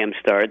 7 p.m.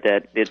 start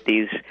that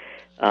these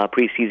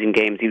preseason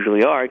games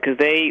usually are, because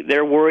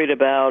they're worried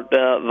about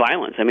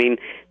violence. I mean,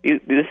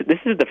 this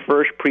is the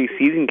first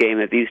preseason game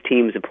that these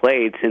teams have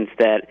played since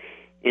that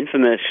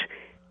infamous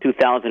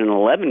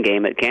 2011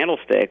 game at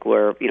Candlestick,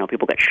 where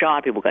people got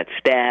shot, people got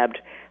stabbed,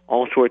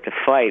 all sorts of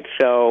fights.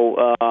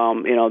 So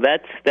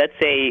that's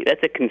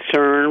a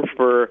concern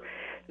for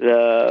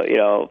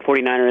the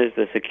 49ers,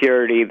 the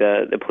security,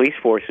 the police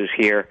forces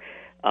here,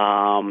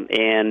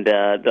 and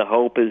the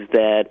hope is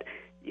that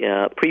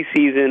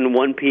preseason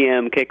 1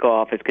 p.m.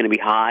 kickoff is going to be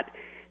hot.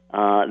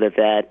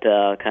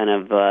 That kind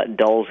of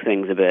dulls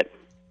things a bit.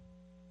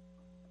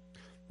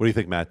 What do you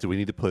think, Matt? Do we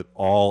need to put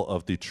all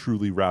of the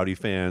truly rowdy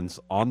fans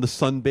on the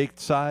sun-baked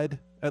side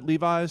at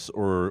Levi's,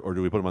 or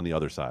do we put them on the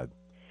other side?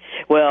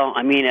 Well,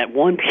 I mean, at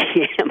 1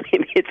 p.m.,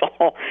 it's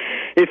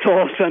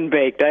all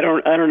sun-baked. I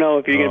don't know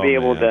if you're going to be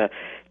able to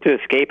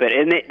escape it,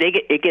 and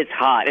it gets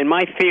hot. And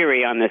my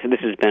theory on this, and this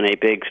has been a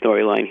big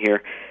storyline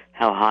here,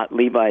 how hot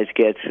Levi's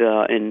gets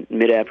in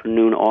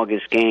mid-afternoon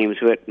August games.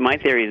 But my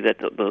theory is that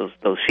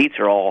those seats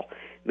are all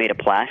made of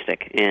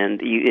plastic,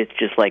 and it's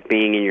just like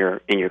being in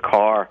your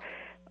car.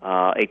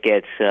 It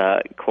gets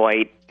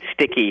quite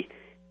sticky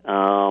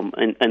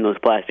in those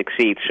plastic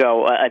seats.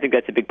 So I think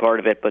that's a big part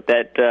of it. But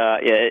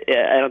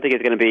I don't think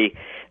it's going to be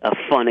a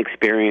fun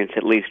experience,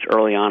 at least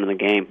early on in the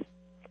game.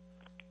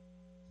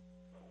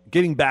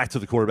 Getting back to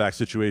the quarterback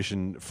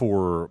situation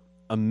for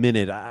a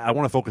minute, I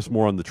want to focus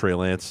more on the Trey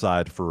Lance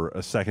side for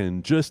a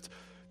second. Just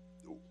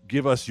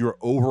give us your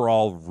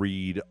overall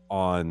read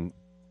on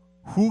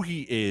who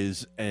he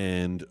is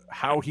and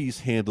how he's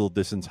handled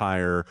this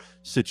entire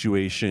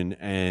situation,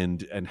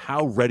 and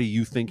how ready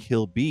you think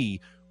he'll be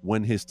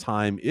when his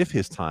time, if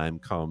his time,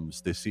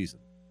 comes this season.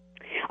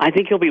 I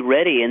think he'll be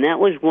ready, and that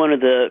was one of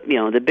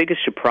the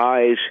biggest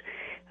surprise,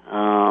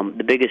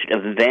 the biggest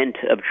event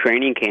of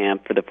training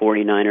camp for the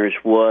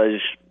 49ers was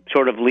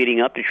sort of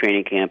leading up to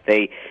training camp.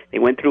 They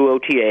went through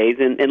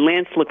OTAs, and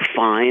Lance looked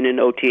fine in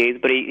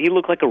OTAs, but he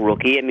looked like a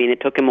rookie. I mean, it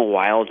took him a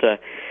while to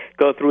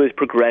go through his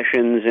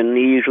progressions, and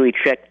he usually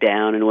checked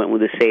down and went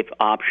with a safe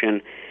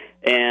option.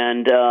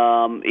 And,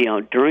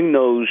 during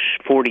those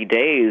 40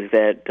 days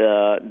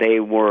that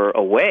they were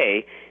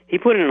away, he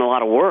put in a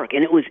lot of work,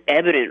 and it was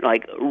evident,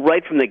 like,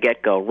 right from the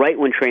get-go, right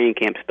when training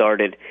camp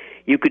started,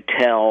 you could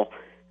tell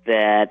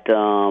that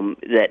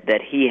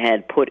that he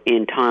had put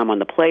in time on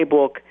the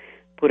playbook,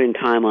 put in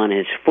time on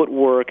his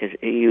footwork.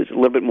 He was a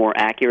little bit more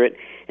accurate.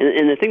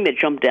 And the thing that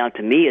jumped out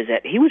to me is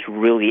that he was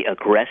really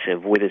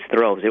aggressive with his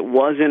throws. It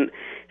wasn't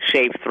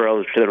safe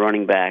throws to the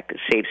running back,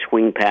 safe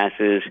swing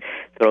passes,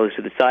 throws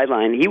to the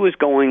sideline. He was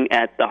going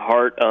at the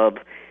heart of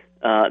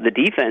the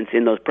defense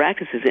in those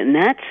practices, and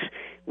that's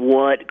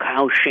what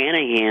Kyle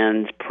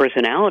Shanahan's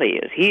personality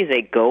is. He is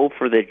a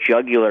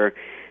go-for-the-jugular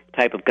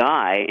type of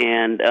guy,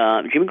 and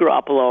Jimmy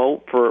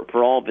Garoppolo,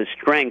 for all of his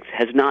strengths,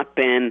 has not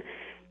been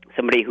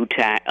somebody who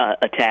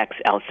attacks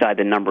outside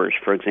the numbers,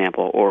 for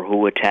example, or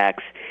who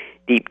attacks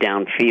deep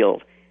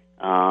downfield.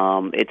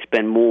 It's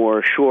been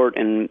more short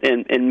and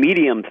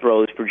medium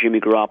throws for Jimmy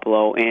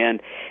Garoppolo,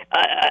 and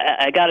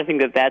I got to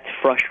think that that's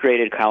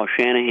frustrated Kyle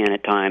Shanahan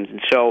at times.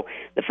 And so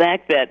the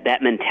fact that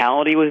that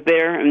mentality was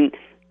there, and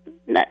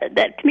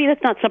that to me,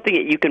 that's not something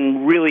that you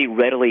can really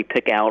readily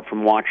pick out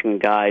from watching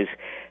guys'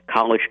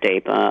 college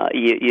tape.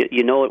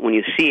 You know it when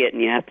you see it,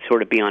 and you have to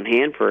sort of be on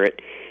hand for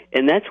it.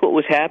 And that's what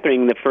was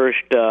happening the first,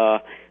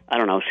 7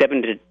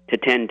 to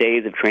 10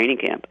 days of training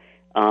camp.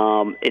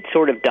 It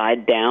sort of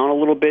died down a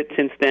little bit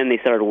since then. They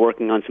started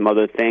working on some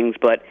other things,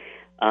 but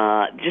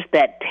just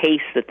that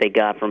taste that they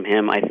got from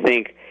him, I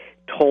think,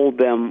 told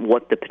them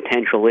what the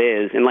potential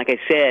is. And like I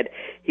said,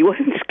 he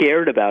wasn't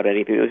scared about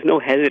anything. There was no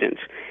hesitance.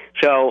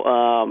 So,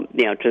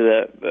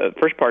 to the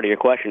first part of your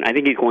question, I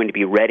think he's going to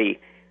be ready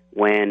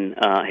when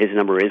his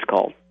number is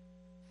called.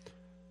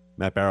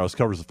 Matt Barrows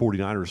covers the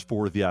 49ers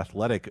for The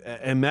Athletic.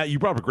 And Matt, you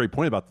brought up a great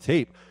point about the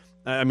tape.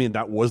 I mean,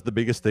 that was the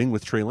biggest thing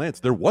with Trey Lance.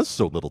 There was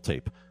so little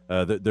tape.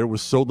 There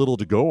was so little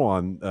to go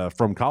on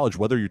from college,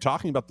 whether you're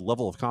talking about the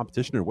level of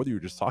competition or whether you're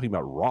just talking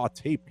about raw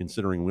tape,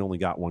 considering we only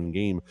got one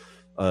game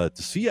to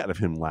see out of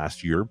him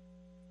last year.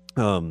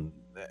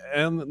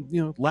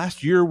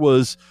 Last year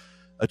was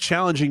a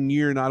challenging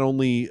year, not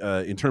only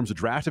in terms of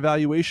draft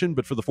evaluation,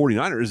 but for the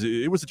 49ers,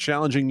 it was a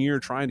challenging year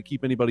trying to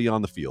keep anybody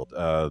on the field.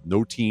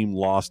 No team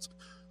lost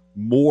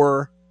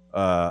more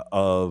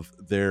of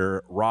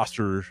their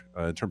roster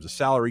in terms of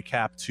salary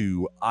cap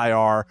to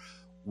IR.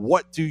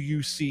 What do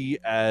you see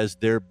as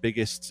their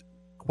biggest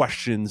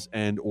questions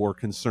and or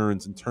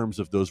concerns in terms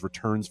of those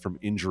returns from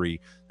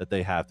injury that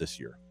they have this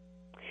year?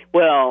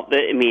 Well,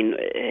 I mean,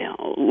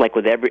 like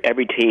with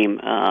every team,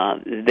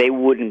 they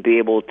wouldn't be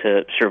able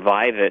to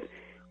survive it.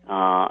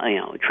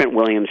 Trent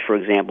Williams, for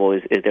example,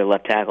 is their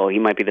left tackle. He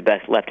might be the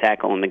best left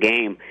tackle in the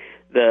game.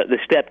 The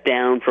step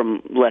down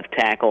from left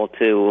tackle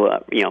to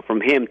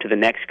from him to the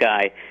next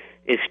guy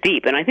is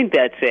steep, and I think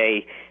that's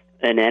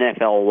an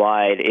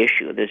NFL-wide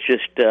issue. There's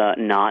just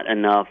not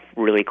enough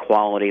really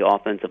quality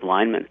offensive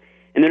linemen,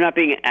 and they're not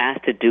being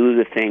asked to do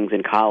the things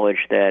in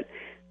college that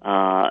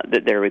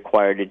they're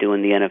required to do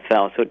in the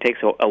NFL. So it takes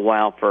a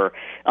while for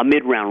a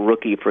mid-round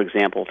rookie, for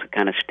example, to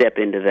kind of step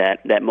into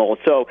that mold.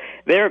 So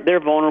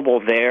they're vulnerable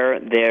there.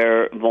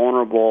 They're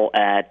vulnerable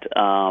at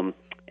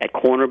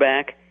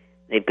cornerback.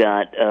 They've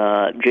got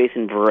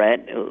Jason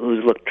Verrett,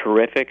 who's looked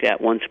terrific at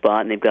one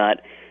spot, and they've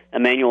got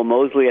Emmanuel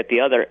Mosley at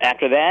the other.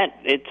 After that,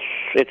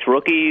 it's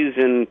rookies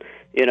and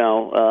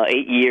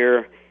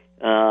 8-year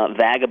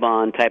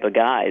vagabond type of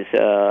guys,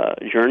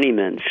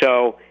 journeymen.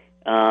 So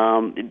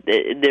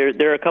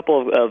there are a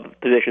couple of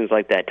positions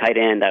like that. Tight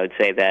end, I would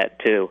say that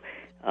too.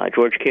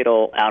 George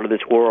Kittle out of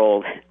this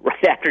world.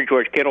 Right after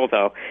George Kittle,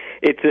 though,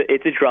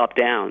 it's a drop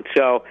down.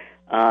 So.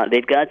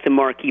 They've got some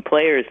marquee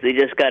players. They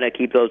just got to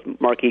keep those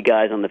marquee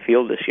guys on the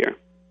field this year.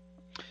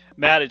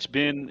 Matt, it's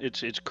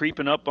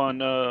creeping up on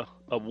a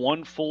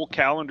one full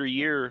calendar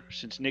year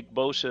since Nick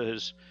Bosa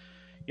has,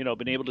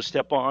 been able to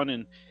step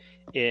on,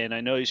 and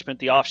I know he spent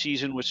the off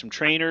season with some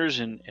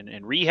trainers and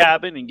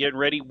rehabbing and getting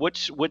ready.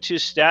 What's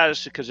his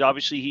status? Because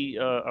obviously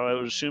I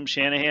would assume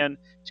Shanahan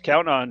is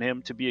counting on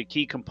him to be a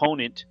key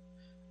component.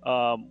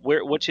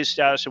 What's his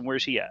status and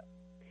where's he at?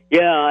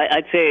 Yeah,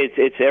 I'd say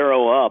it's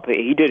arrow up.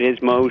 He did his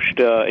most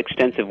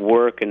extensive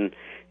work in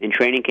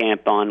training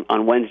camp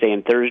on Wednesday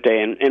and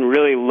Thursday, and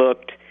really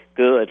looked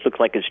good.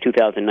 Looked like his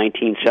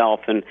 2019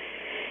 self, and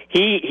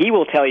he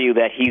will tell you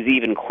that he's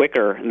even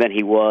quicker than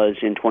he was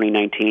in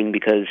 2019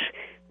 because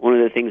one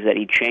of the things that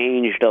he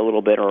changed a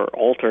little bit or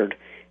altered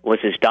was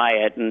his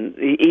diet. And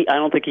I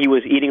don't think he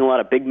was eating a lot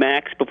of Big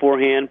Macs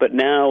beforehand, but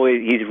now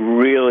he's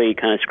really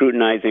kind of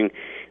scrutinizing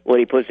what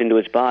he puts into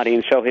his body.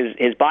 And so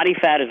his body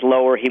fat is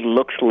lower. He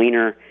looks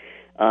leaner.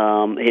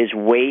 His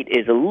weight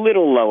is a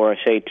little lower,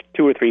 say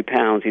 2 or 3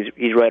 pounds.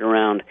 He's right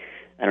around,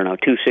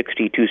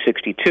 260,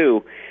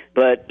 262.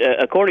 But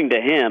according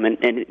to him,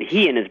 and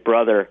he and his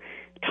brother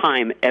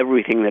time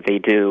everything that they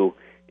do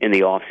in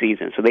the off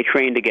season. So they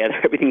train together.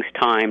 Everything's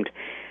timed.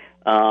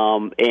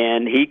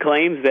 And he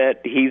claims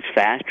that he's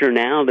faster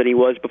now than he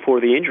was before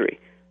the injury.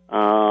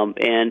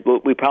 And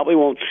we probably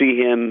won't see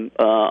him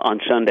on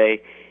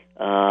Sunday.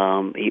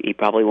 He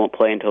probably won't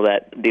play until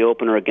the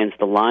opener against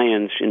the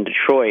Lions in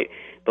Detroit.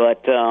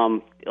 But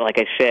like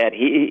I said,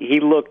 he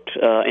looked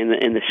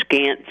in the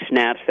scant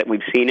snaps that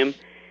we've seen him.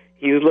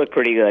 He looked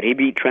pretty good. He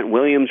beat Trent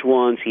Williams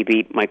once. He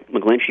beat Mike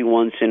McGlinchey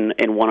once in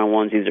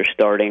one-on-ones. These are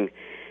starting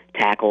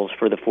tackles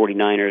for the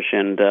 49ers.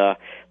 And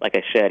like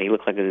I said, he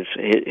looked like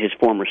his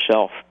former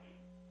self.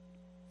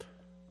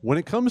 When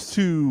it comes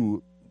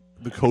to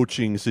the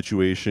coaching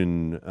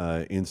situation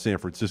in San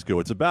Francisco,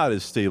 it's about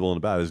as stable and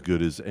about as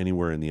good as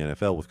anywhere in the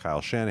NFL with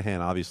Kyle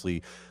Shanahan.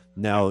 Obviously,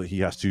 now he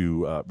has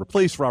to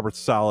replace Robert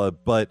Saleh,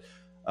 but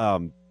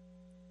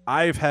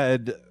I've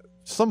had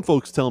some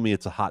folks tell me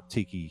it's a hot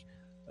takey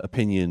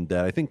opinion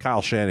that I think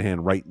Kyle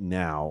Shanahan right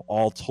now,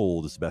 all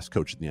told, is the best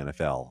coach in the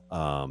NFL.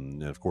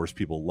 And of course,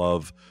 people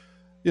love,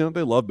 they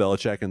love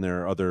Belichick and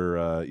there are other,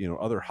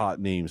 other hot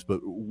names.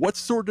 But what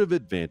sort of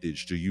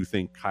advantage do you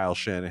think Kyle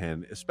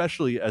Shanahan,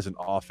 especially as an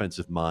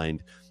offensive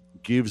mind,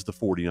 gives the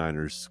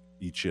 49ers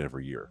each and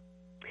every year?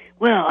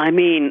 Well, I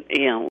mean,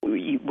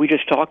 we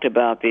just talked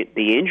about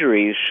the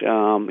injuries.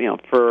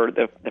 For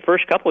the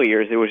first couple of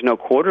years, there was no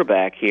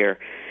quarterback here,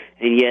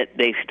 and yet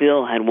they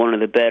still had one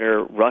of the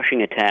better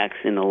rushing attacks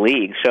in the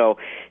league. So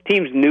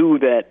teams knew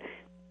that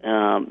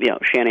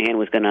Shanahan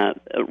was going to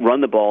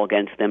run the ball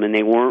against them, and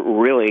they weren't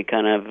really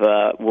kind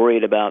of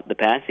worried about the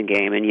passing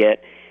game, and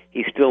yet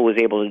he still was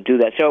able to do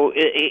that. So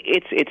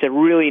it's a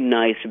really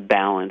nice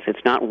balance.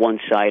 It's not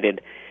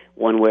one-sided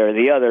one way or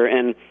the other,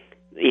 and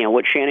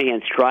what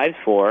Shanahan strives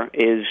for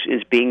is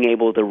being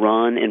able to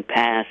run and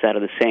pass out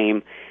of the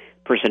same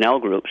personnel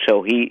group.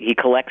 So he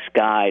collects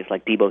guys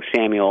like Deebo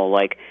Samuel,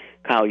 like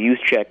Kyle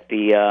Juszczyk,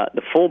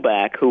 the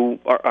fullback, who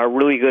are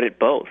really good at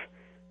both,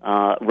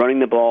 running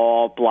the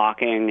ball,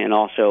 blocking, and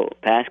also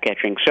pass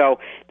catching. So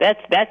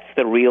that's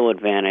the real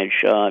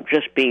advantage,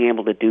 just being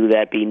able to do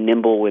that, be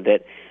nimble with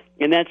it.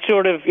 And that's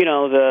sort of,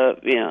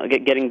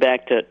 getting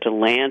back to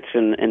Lance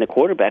and the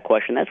quarterback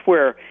question, that's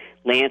where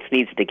Lance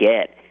needs to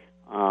get.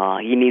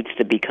 He needs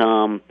to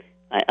become,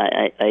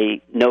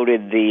 I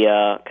noted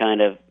the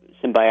kind of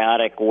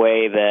symbiotic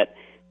way that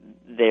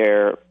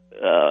they're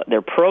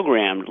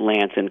programmed,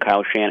 Lance and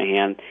Kyle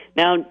Shanahan.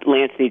 Now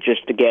Lance needs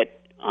just to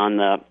get on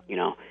the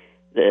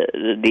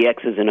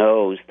X's and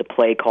O's, the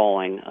play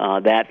calling,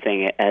 that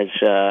thing as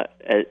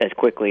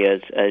quickly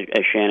as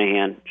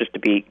Shanahan, just to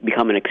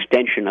become an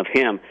extension of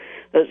him.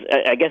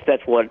 I guess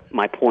that's what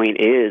my point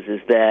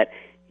is that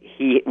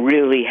he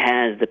really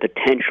has the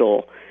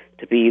potential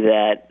to be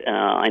that,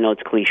 I know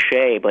it's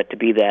cliche, but to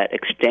be that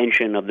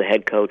extension of the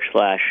head coach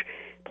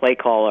 / play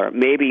caller,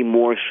 maybe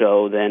more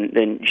so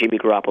than Jimmy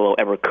Garoppolo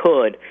ever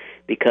could,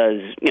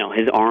 because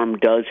his arm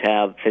does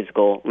have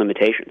physical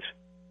limitations.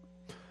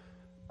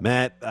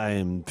 Matt, I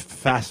am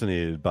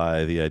fascinated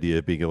by the idea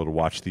of being able to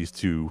watch these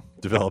two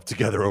develop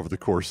together over the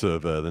course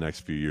of the next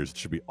few years. It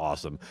should be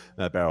awesome.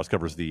 Matt Barrows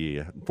covers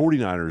the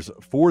 49ers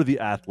for The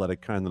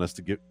Athletic, kind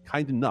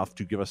enough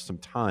to give us some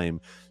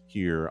time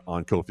here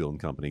on Cofield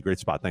 & Company. Great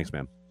spot. Thanks,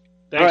 man.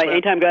 Thanks, all right, man.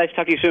 Anytime, guys.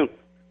 Talk to you soon.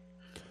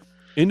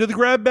 Into the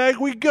grab bag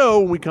we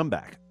go when we come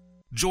back.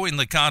 Join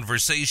the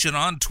conversation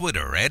on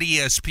Twitter at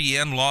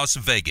ESPN Las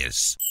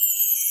Vegas.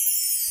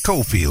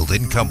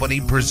 Cofield & Company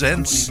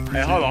presents...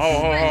 Hey, hold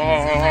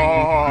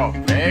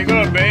on.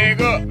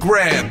 Bag up.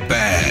 Grab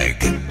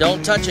Bag.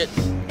 Don't touch it.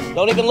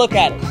 Don't even look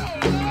at it.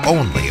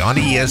 Only on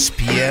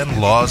ESPN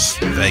Las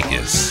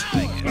Vegas.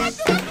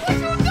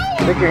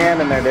 Stick your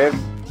hand in there, Dave.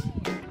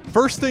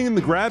 First thing in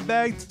the grab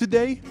bag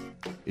today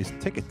is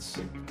tickets.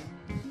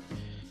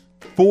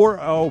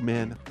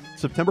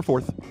 September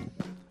 4th,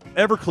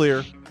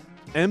 Everclear,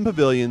 M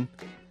Pavilion.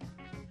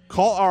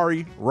 Call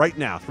Ari right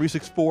now,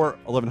 364-1100,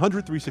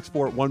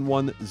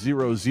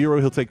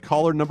 364-1100. He'll take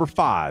caller number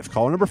 5.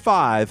 Caller number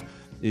 5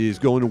 is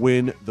going to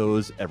win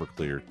those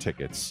Everclear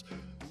tickets.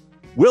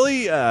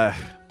 Willie, we're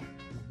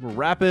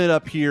wrapping it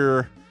up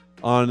here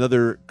on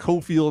another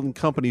Cofield &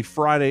 Company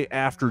Friday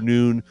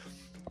afternoon.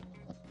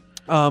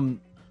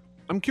 I'm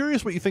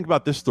curious what you think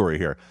about this story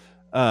here.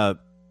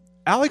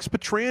 Alex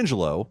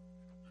Pietrangelo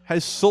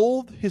has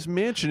sold his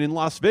mansion in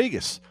Las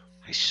Vegas.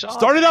 I saw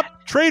Started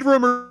up trade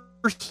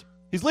rumors.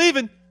 He's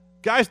leaving.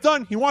 Guy's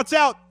done. He wants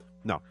out.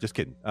 No, just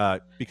kidding.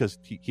 Because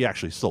he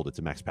actually sold it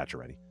to Max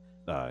Pacioretty.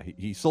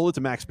 He sold it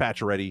to Max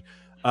Pacioretty.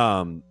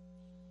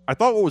 I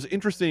thought what was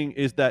interesting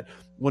is that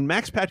when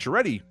Max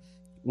Pacioretty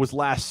was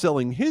last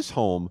selling his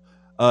home,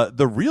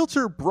 the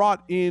realtor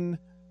brought in,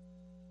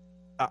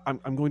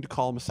 I'm going to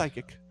call him a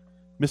psychic,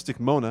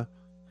 Mystic Mona,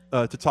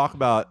 to talk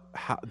about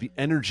how the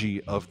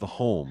energy of the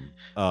home,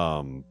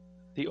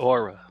 the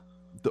aura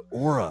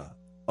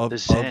of the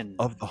zen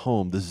of the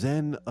home, the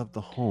zen of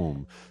the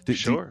home.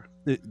 Sure.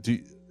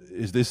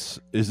 Is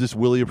this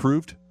Willie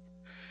approved?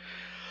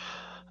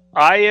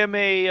 I am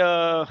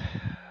a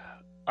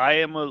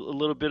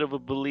little bit of a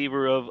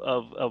believer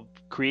of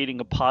creating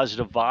a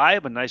positive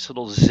vibe, a nice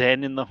little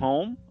zen in the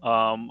home.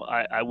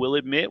 I will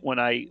admit, when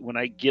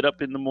I get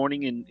up in the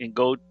morning and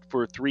go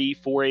for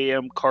 3-4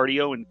 a.m.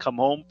 cardio and come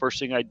home, first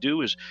thing I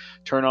do is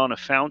turn on a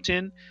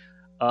fountain,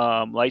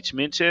 light some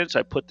incense.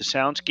 I put the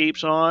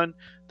soundscapes on.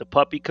 The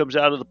puppy comes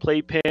out of the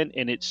playpen,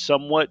 and it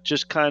somewhat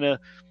just kind of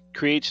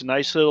creates a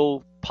nice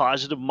little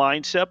positive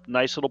mindset,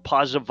 nice little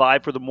positive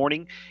vibe for the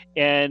morning.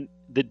 And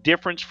the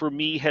difference for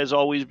me has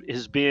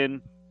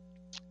been,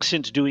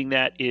 since doing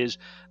that, is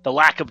the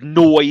lack of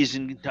noise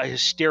and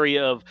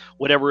hysteria of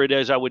whatever it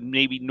is I would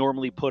maybe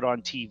normally put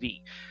on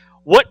TV.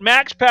 What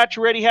Max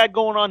Pacioretty had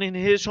going on in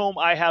his home,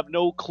 I have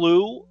no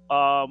clue.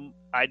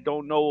 I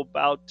don't know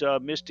about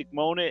Mystic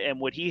Mona and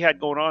what he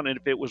had going on, and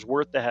if it was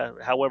worth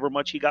however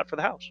much he got for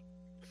the house.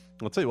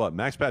 I'll tell you what,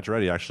 Max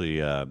Pacioretty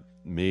actually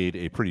made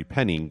a pretty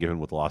penny, given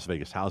what the Las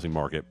Vegas housing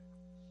market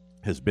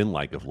has been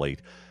like of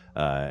late.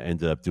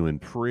 Ended up doing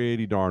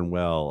pretty darn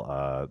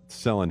well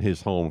selling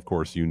his home. Of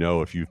course,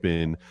 if you've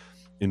been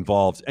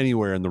involved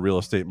anywhere in the real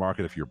estate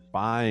market, if you're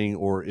buying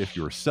or if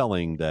you're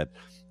selling, that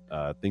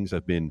things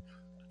have been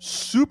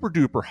super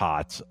duper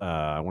hot.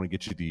 I want to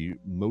get you the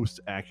most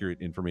accurate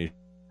information.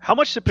 How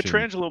much did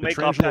Pietrangelo make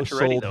off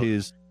Pacioretty,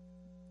 though?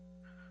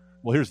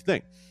 Well, here's the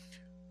thing.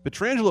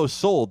 Pietrangelo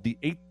sold the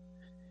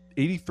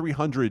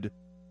 8,300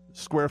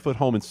 square foot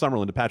home in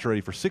Summerlin to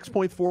Pacioretty for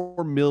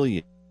 $6.4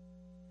 million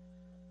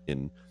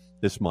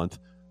this month,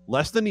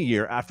 less than a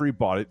year after he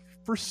bought it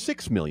for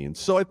 $6 million.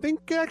 So I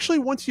think actually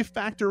once you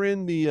factor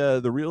in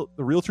the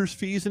realtor's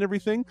fees and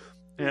everything,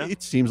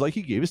 it seems like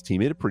he gave his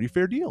teammate a pretty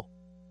fair deal.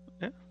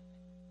 Yeah,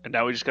 and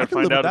now we just got to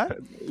find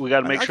out. We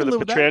got to make sure that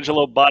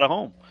Pietrangelo bought a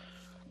home.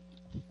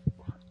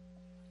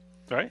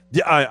 Right?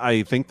 Yeah,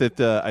 I think that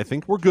I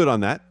think we're good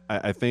on that.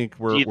 I think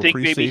we're. Do you think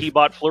maybe safe, he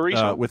bought Fleury's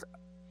home? With?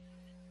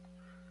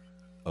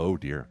 Oh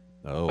dear!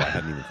 Oh, I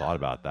hadn't even thought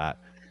about that.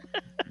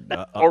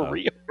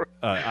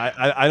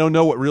 I don't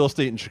know what real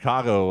estate in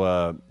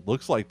Chicago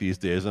looks like these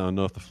days. I don't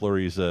know if the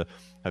Fleury's have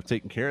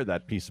taken care of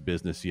that piece of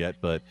business yet,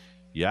 but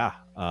yeah,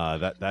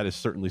 that is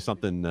certainly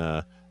something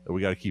that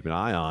we got to keep an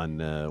eye on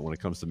when it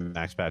comes to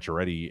Max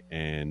Pacioretty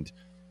and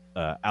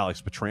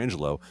Alex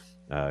Pietrangelo.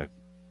 I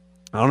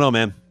don't know,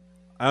 man.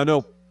 I don't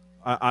know.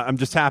 I'm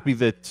just happy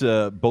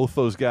that both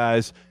those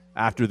guys,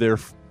 after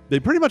they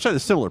pretty much had a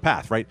similar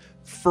path, right?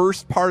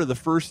 First part of the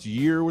first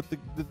year with the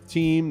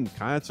team,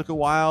 kind of took a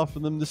while for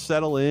them to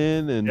settle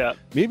in, and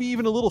maybe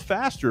even a little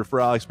faster for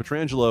Alex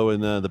Pietrangelo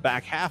in the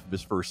back half of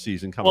his first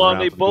season coming around.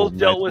 Well, they both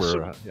dealt with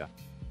some.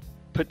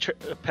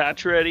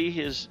 Pacioretty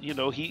is,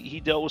 he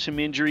dealt with some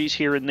injuries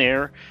here and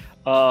there.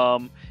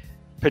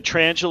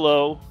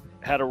 Pietrangelo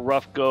had a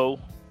rough go.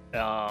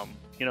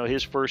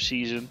 His first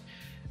season,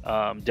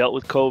 dealt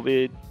with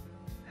COVID,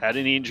 had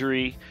an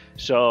injury.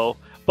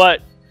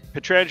 But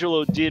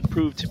Pietrangelo did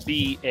prove to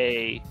be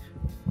a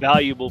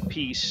valuable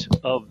piece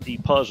of the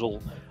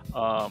puzzle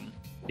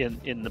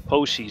in the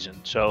postseason.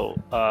 So,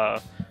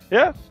 I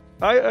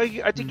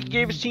think he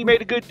gave his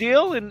teammate a good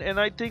deal, and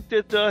I think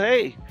that,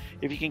 hey,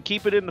 if you can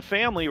keep it in the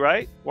family,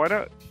 right, why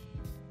not?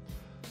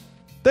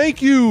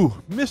 Thank you,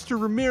 Mr.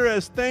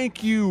 Ramirez.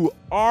 Thank you,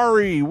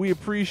 Ari. We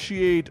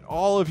appreciate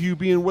all of you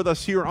being with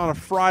us here on a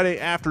Friday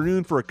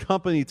afternoon for a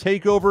company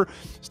takeover.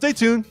 Stay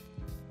tuned.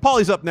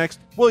 Paulie's up next.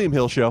 William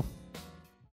Hill Show.